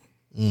Way.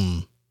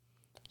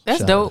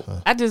 That's dope.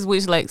 I just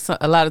wish like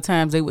a lot of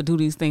times they would do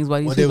these things while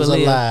these When they people was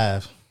live.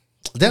 alive.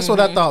 That's what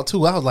I thought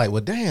too. I was like,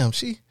 well, damn,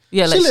 she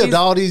Like lived she's-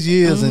 all these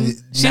years, and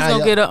She's now gonna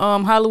y'all- get a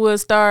Hollywood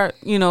star,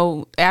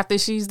 after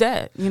she's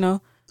dead,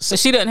 But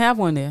she doesn't have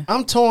one there.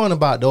 I'm torn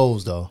about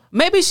those though.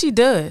 Maybe she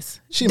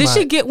does. She did she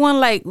might. get one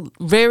like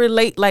very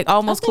late, like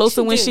almost think close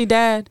to she when did. she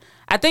died?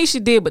 I think she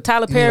did, but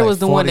Tyler mean Perry like was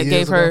the one 40 that gave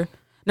years her.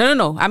 ago?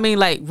 No. I mean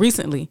like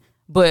recently.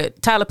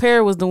 But Tyler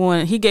Perry was the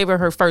one. He gave her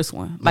her first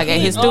one. Like at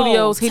his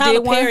studios, he Tyler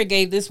did one. Perry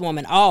gave this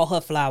woman all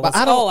her flowers. But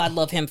I don't- I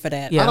love him for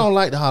that. Yeah. I don't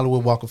like the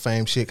Hollywood Walk of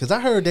Fame shit because I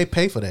heard they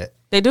pay for that.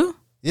 They do.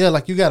 Yeah,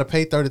 like you got to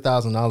pay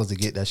 $30,000 to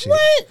get that shit.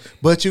 What?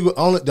 But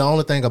the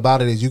only thing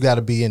about it is you got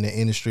to be in the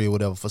industry or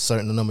whatever for a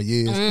certain number of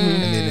years, and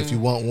then if you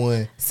want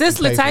one,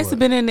 Cicely you pay for Tyson it.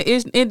 been in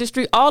the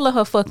industry all of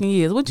her fucking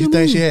years. What you, You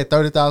mean? think she had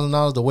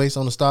 $30,000 to waste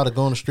on the star to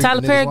go on the street? Tyler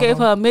and niggas Perry walk gave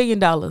on? her $1 million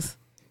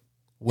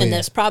When? And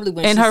that's probably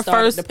when in she her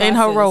started first the in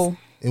her process. role.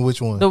 In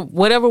which one? The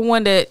whatever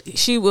one that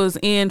she was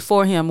in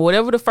for him,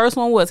 whatever the first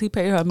one was, he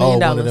paid her $1 million.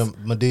 one of them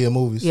Medea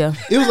movies. Yeah.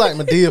 It was like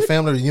Medea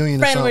Family Reunion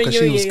or Family something because she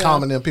was Reunion, yeah.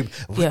 calming them people.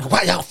 Yeah.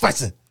 Why y'all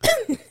fussing?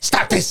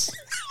 Stop this.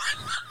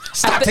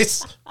 Stop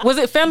this. Was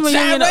it Family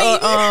Reunion or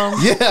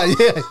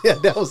Yeah,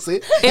 that was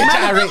it. It might-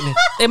 Gyrating.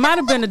 it might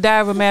have been The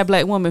Diary of a Mad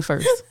Black Woman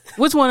first.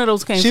 Which one of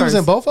those came She first? was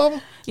in both of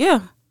them?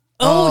 Yeah.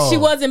 Oh, she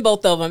was in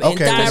both of them. Okay, And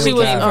then She Diary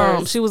was came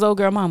first. she was old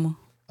girl mama.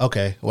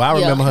 Okay. Well, I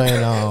Yeah. remember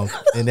her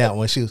in that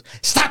one. She was,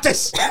 stop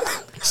this.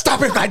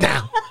 Stop it right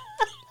now.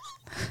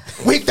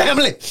 We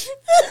family.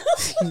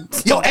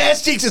 Your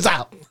ass cheeks is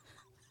out.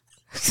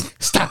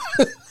 Stop.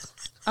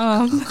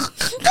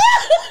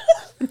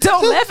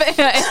 Don't laugh at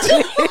her.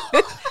 Ashley.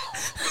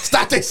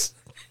 Stop this.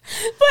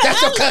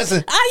 That's your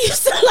cousin. I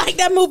used to like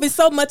that movie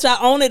so much I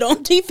own it on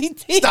DVD.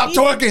 Stop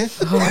twerking.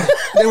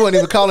 They weren't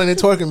even calling it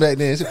twerking back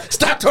then.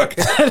 Stop twerking.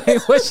 That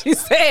ain't what she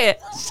said.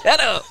 Shut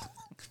up.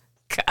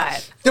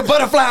 God. The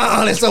butterfly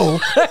on its own.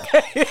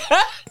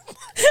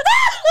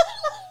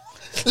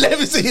 Let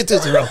me see your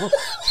Tootsie Roll.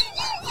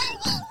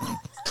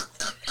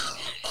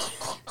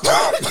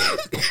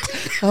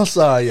 I'm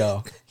sorry,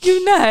 y'all.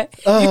 You not.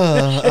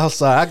 I'm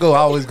sorry. I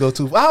always go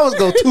too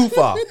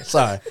far.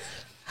 Sorry.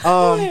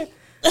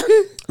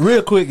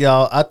 Real quick,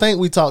 y'all. I think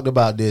we talked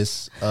about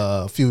this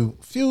a few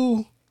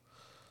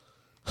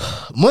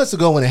months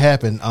ago when it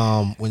happened.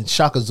 When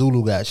Shaka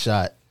Zulu got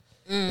shot.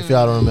 If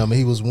y'all don't remember,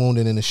 he was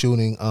wounded in a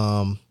shooting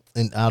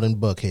out in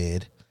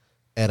Buckhead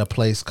at a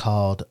place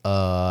called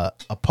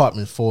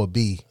Apartment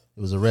 4B. It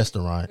was a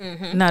restaurant.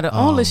 Now the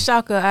only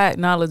shocker I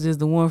acknowledge is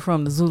the one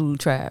from the Zulu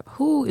tribe.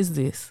 Who is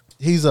this?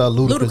 He's a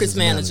Ludacris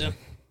manager.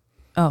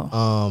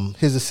 Oh.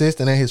 His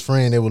assistant and his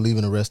friend, they were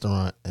leaving a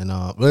restaurant and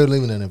they were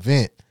leaving an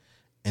event,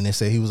 and they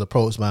said he was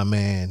approached by a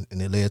man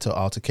and it led to an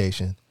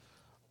altercation.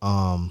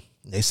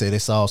 They said they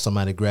saw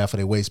somebody grab for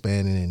their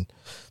waistband and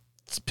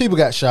people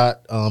got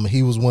shot.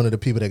 He was one of the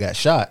people that got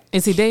shot.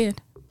 Is he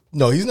dead?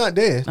 No, he's not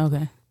dead.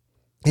 Okay.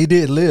 He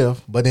did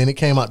live, but then it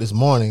came out this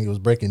morning. It was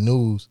breaking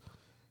news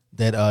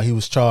that he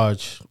was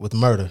charged with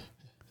murder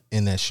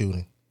in that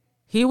shooting.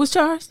 He was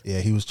charged? Yeah,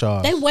 he was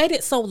charged. They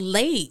waited so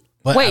late.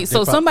 But Wait,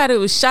 so somebody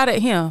was shot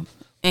at him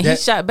and he That-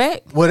 shot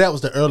back? Well, that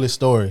was the early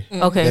story.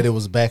 Okay. That it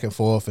was back and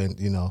forth, and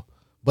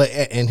but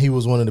and he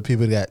was one of the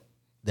people that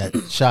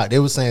shot. They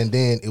were saying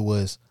then it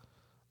was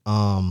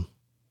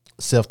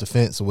self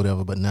defense or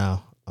whatever, but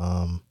now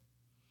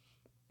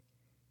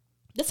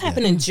This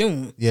happened in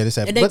June. yeah, this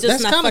happened. And they But just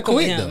that's not kind of fucking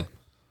with quick him.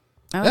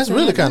 though. That's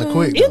really kind of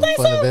quick You though, think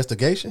for an so?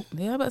 investigation.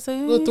 Yeah, I'm about to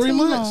say Well, 3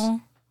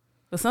 months.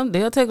 But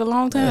they'll take a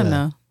long time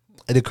now.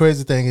 And the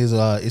crazy thing is,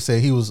 it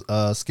said he was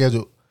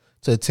scheduled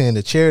to attend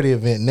a charity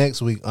event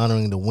next week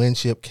honoring the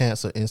Winship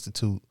Cancer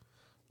Institute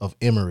of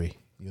Emory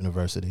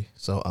University.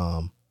 So,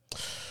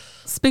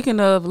 Speaking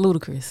of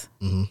Ludacris,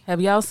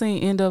 have y'all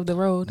seen End of the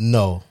Road?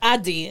 no, I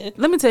did.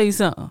 Let me tell you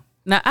something.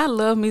 Now, I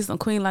love me some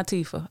Queen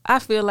Latifah. I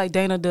feel like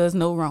Dana does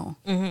no wrong.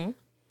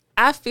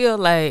 I feel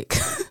like,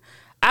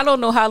 I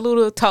don't know how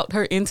Luda talked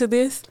her into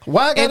this.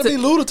 why it gotta be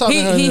Luda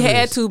talking her He into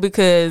had this? to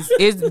because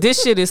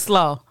this shit is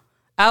slaw.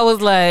 I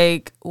was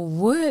like,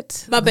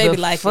 what? My baby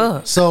the liked it.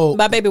 fuck? So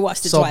My baby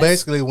watched it So twice.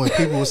 basically, when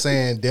people were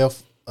saying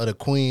death of the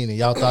queen and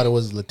y'all thought it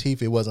was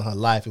Latifah, it wasn't her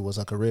life, it was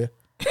her career.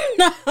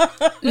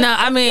 No,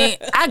 I mean,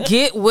 I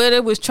get where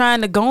it was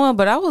trying to go on,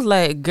 but I was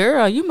like,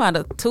 girl, you might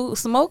have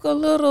smoke a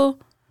little.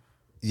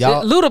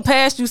 Y'all, Luda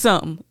passed you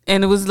something.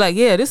 And it was like,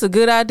 yeah, this is a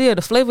good idea.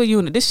 The flavor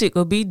unit, this shit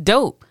could be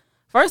dope.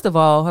 First of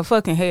all, her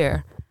fucking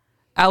hair.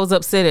 I was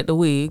upset at the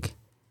wig.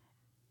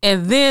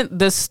 And then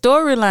the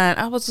storyline,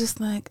 I was just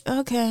like,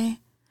 okay.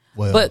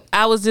 well, But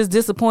I was just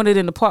disappointed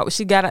in the part where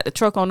she got out the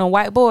truck on them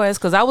white boys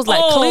because I was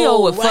like,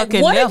 Cleo would like,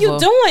 fucking what never. are you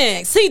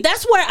doing? See,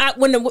 that's where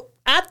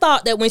I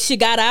thought that when she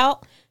got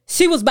out,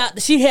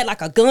 she had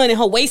like a gun in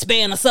her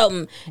waistband or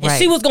something, and Right.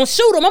 she was gonna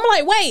shoot him. I'm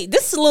like, wait,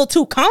 this is a little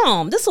too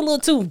calm. This is a little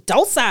too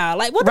docile.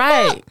 Like, what the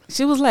Right. fuck?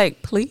 She was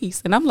like,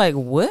 please. And I'm like,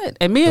 what?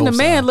 And me and the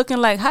man Docile. looking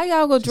like, how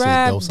y'all gonna said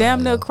drive docile,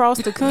 damn near yeah. across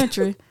the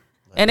country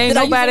and ain't Did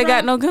I use nobody it got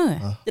right? no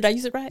gun? Did I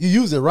use it right? you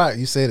used it right.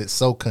 You said it's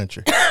so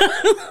country.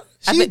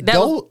 I She think that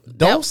was-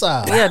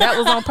 docile. Yeah, that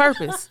was on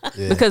purpose.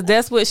 Yeah. Because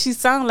that's what she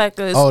sounded like,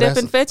 Oh, that's-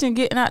 stepping, fetching,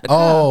 getting out the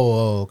car.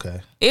 Oh, okay.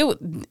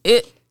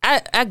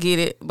 I get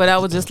it, but I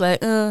was just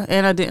like,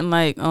 and I didn't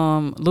like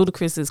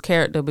Ludacris's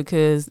character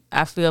because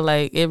I feel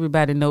like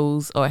everybody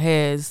knows or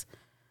has,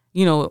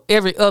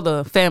 every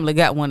other family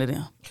got one of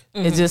them.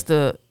 It's just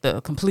the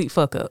complete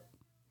fuck up.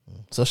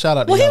 So shout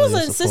out to Well, he y'all was for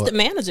an your support. assistant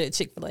manager at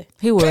Chick-fil-A.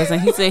 He was, and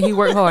he said he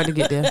worked hard to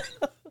get there.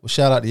 Well,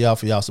 shout out to y'all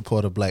for y'all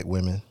support of Black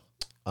women.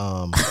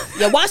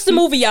 Yeah, watch the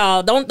movie,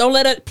 y'all. Don't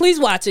let it. Please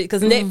watch it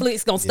because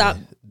Netflix gonna stop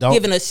Don't-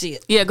 giving us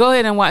shit. Yeah, go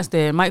ahead and watch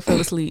that. Mike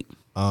fell asleep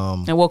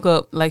and woke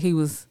up like he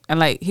was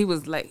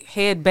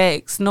head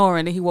back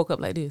snoring, and he woke up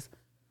like this,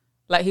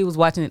 like he was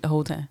watching it the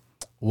whole time.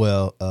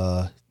 Well,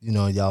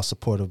 y'all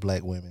support of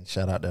Black women.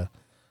 Shout out to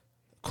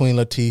Queen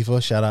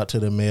Latifah. Shout out to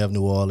the mayor of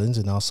New Orleans,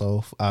 and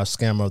also our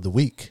scammer of the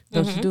week,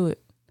 Don't you do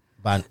it?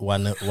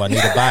 Juanita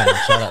Bynum.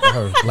 Shout out to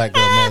her, Black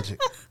Girl Magic.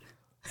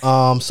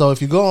 So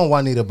if you go on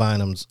Juanita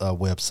Bynum's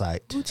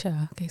website, Ooh,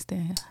 child, can't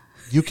stand.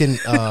 you can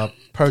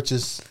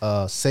purchase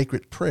a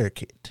sacred prayer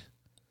kit.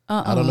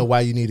 I don't know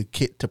why you need a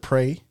kit to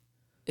pray.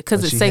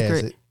 Because but it's she has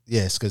sacred. it.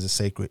 Yes, because it's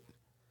sacred.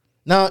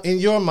 Now, in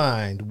your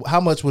mind, how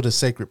much would a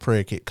sacred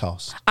prayer kit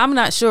cost? I'm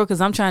not sure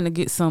because I'm trying to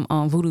get some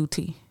voodoo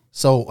tea.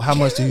 So how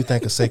much do you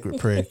think a sacred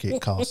prayer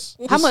kit costs?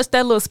 How much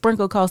that little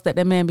sprinkle cost that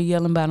man be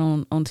yelling about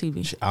on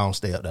TV? I don't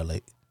stay up that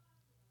late.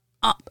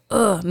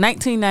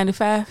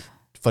 $19.95,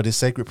 For this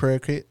sacred prayer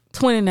kit,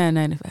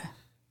 $29.95.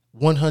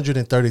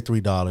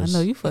 $133. I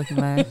know you fucking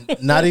lying.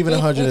 Not even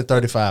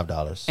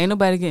 $135. Ain't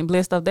nobody getting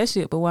blessed off that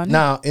shit, but why not?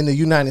 Now, in the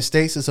United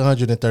States, it's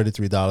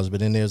 $133, but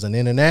then there's an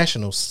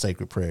international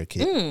sacred prayer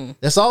kit.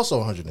 That's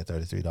also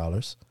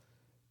 $133.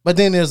 But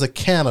then there's a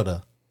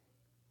Canada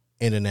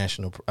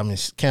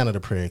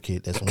prayer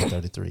kit that's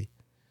 $133.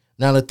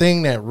 Now, the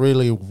thing that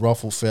really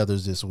ruffled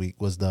feathers this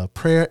week was the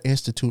Prayer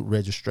Institute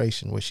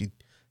registration, where she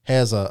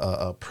has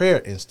a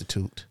prayer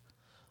institute.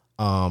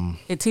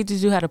 It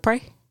teaches you how to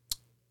pray.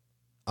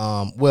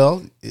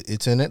 Well,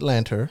 it's in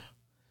Atlanta.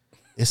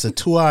 It's a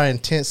 2-hour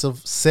intensive,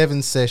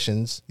 7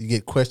 sessions. You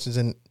get questions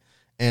and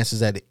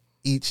answers at the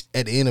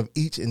end of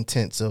each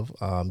intensive.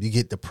 You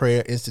get the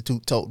Prayer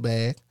Institute tote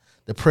bag,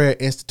 the Prayer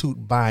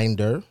Institute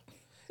binder,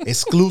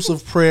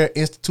 exclusive Prayer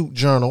Institute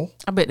journal,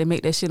 I bet they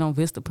make that shit on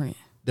Vistaprint.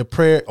 the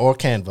Prayer or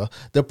Canva,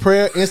 the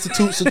Prayer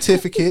Institute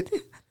certificate,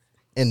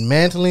 and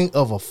mantling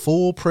of a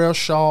full prayer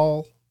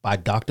shawl by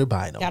Dr.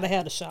 Bynum. Gotta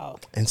have the shawl.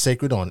 And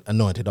sacred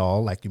anointed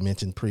all, like you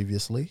mentioned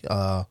previously.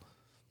 Now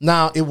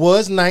it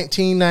was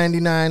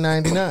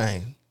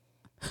 $19.99.99,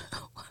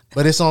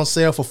 but it's on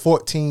sale for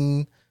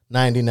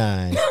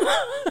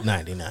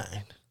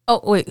 $14.99.99. Oh,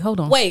 wait, hold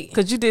on. Wait.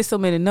 Because you did so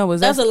many numbers.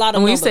 That's a lot of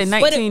and when you say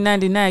numbers. $19.99, you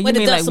where mean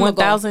the like decimal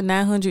go?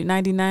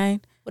 $1,999.99?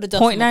 Where the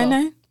decimal go?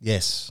 $0.99?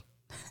 Yes,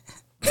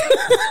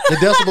 the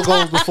decimal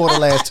goes before the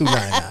last 2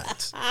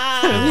 99s.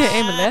 Yeah,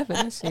 ain't laughing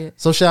at that shit.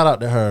 So shout out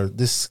to her.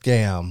 This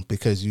scam,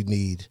 because you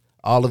need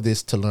all of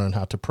this to learn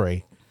how to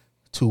pray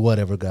to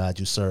whatever God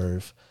you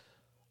serve.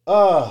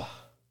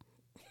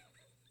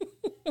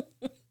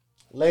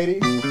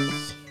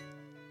 Ladies,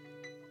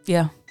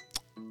 Yeah.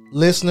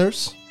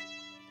 listeners,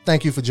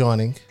 thank you for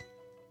joining.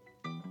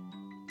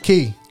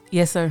 Key,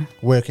 Yes, sir.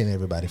 where can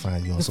everybody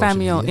find you on You social find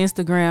me on media?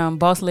 Instagram,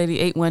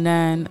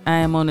 BossLady819. I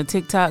am on the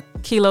TikTok,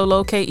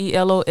 Kilolo,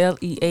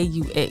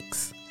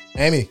 KELOLEAUX.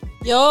 Amy,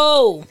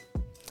 Yo,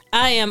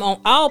 I am on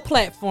all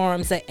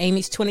platforms at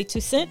Amy's 22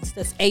 Cents.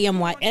 That's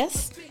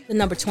AMYS, the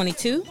number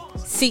 22,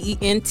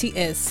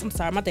 CENTS. I'm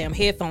sorry, my damn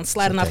headphones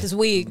sliding off this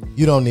wig.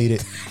 you don't need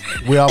it.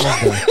 We're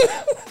almost done.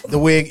 The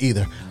wig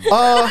either.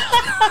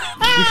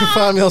 You can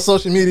find me on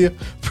social media,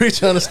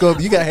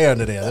 Preach_. You got hair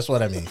under there. That's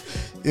what I mean.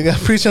 You got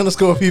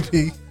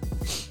Preach_PP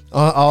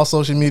on all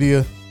social media.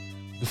 You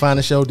can find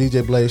the show,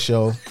 DJ Blaze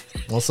Show,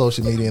 on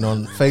social media and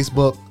on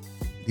Facebook,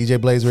 DJ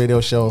Blaze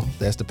Radio Show.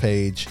 That's the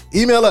page.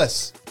 Email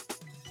us,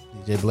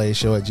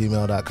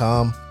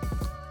 djblazeshow@gmail.com.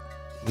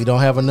 We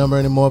don't have a number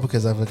anymore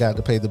because I forgot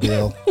to pay the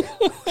bill.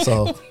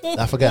 So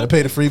I forgot to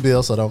pay the free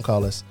bill, so don't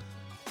call us.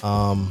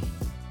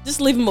 Just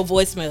leave him a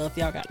voicemail if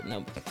y'all got the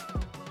number.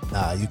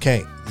 Nah, you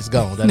can't. It's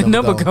gone. That The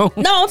number gone. gone.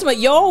 No, I'm talking about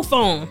your old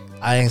phone.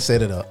 I ain't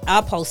set it up.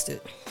 I'll post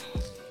it.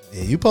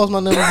 Yeah, you post my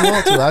number if you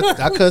want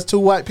to. I cuss 2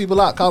 white people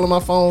out calling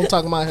my phone,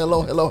 talking about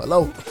hello, hello,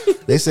 hello.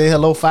 They say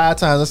hello 5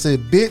 times. I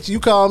said, bitch, you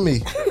call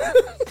me.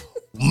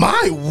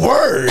 My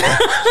word.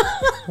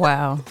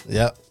 Wow.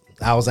 Yep.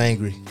 I was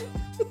angry.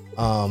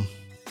 And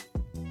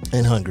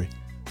hungry.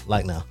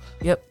 Like now.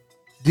 Yep.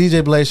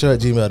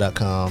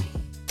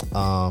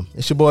 DJBlazeShow@gmail.com.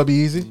 It's your boy Be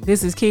Easy.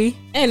 This is Key.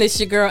 And it's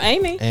your girl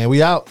Amy. And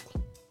we out.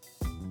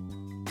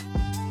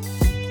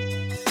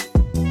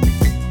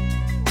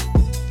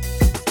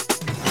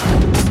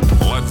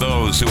 Let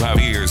those who have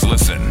ears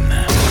listen.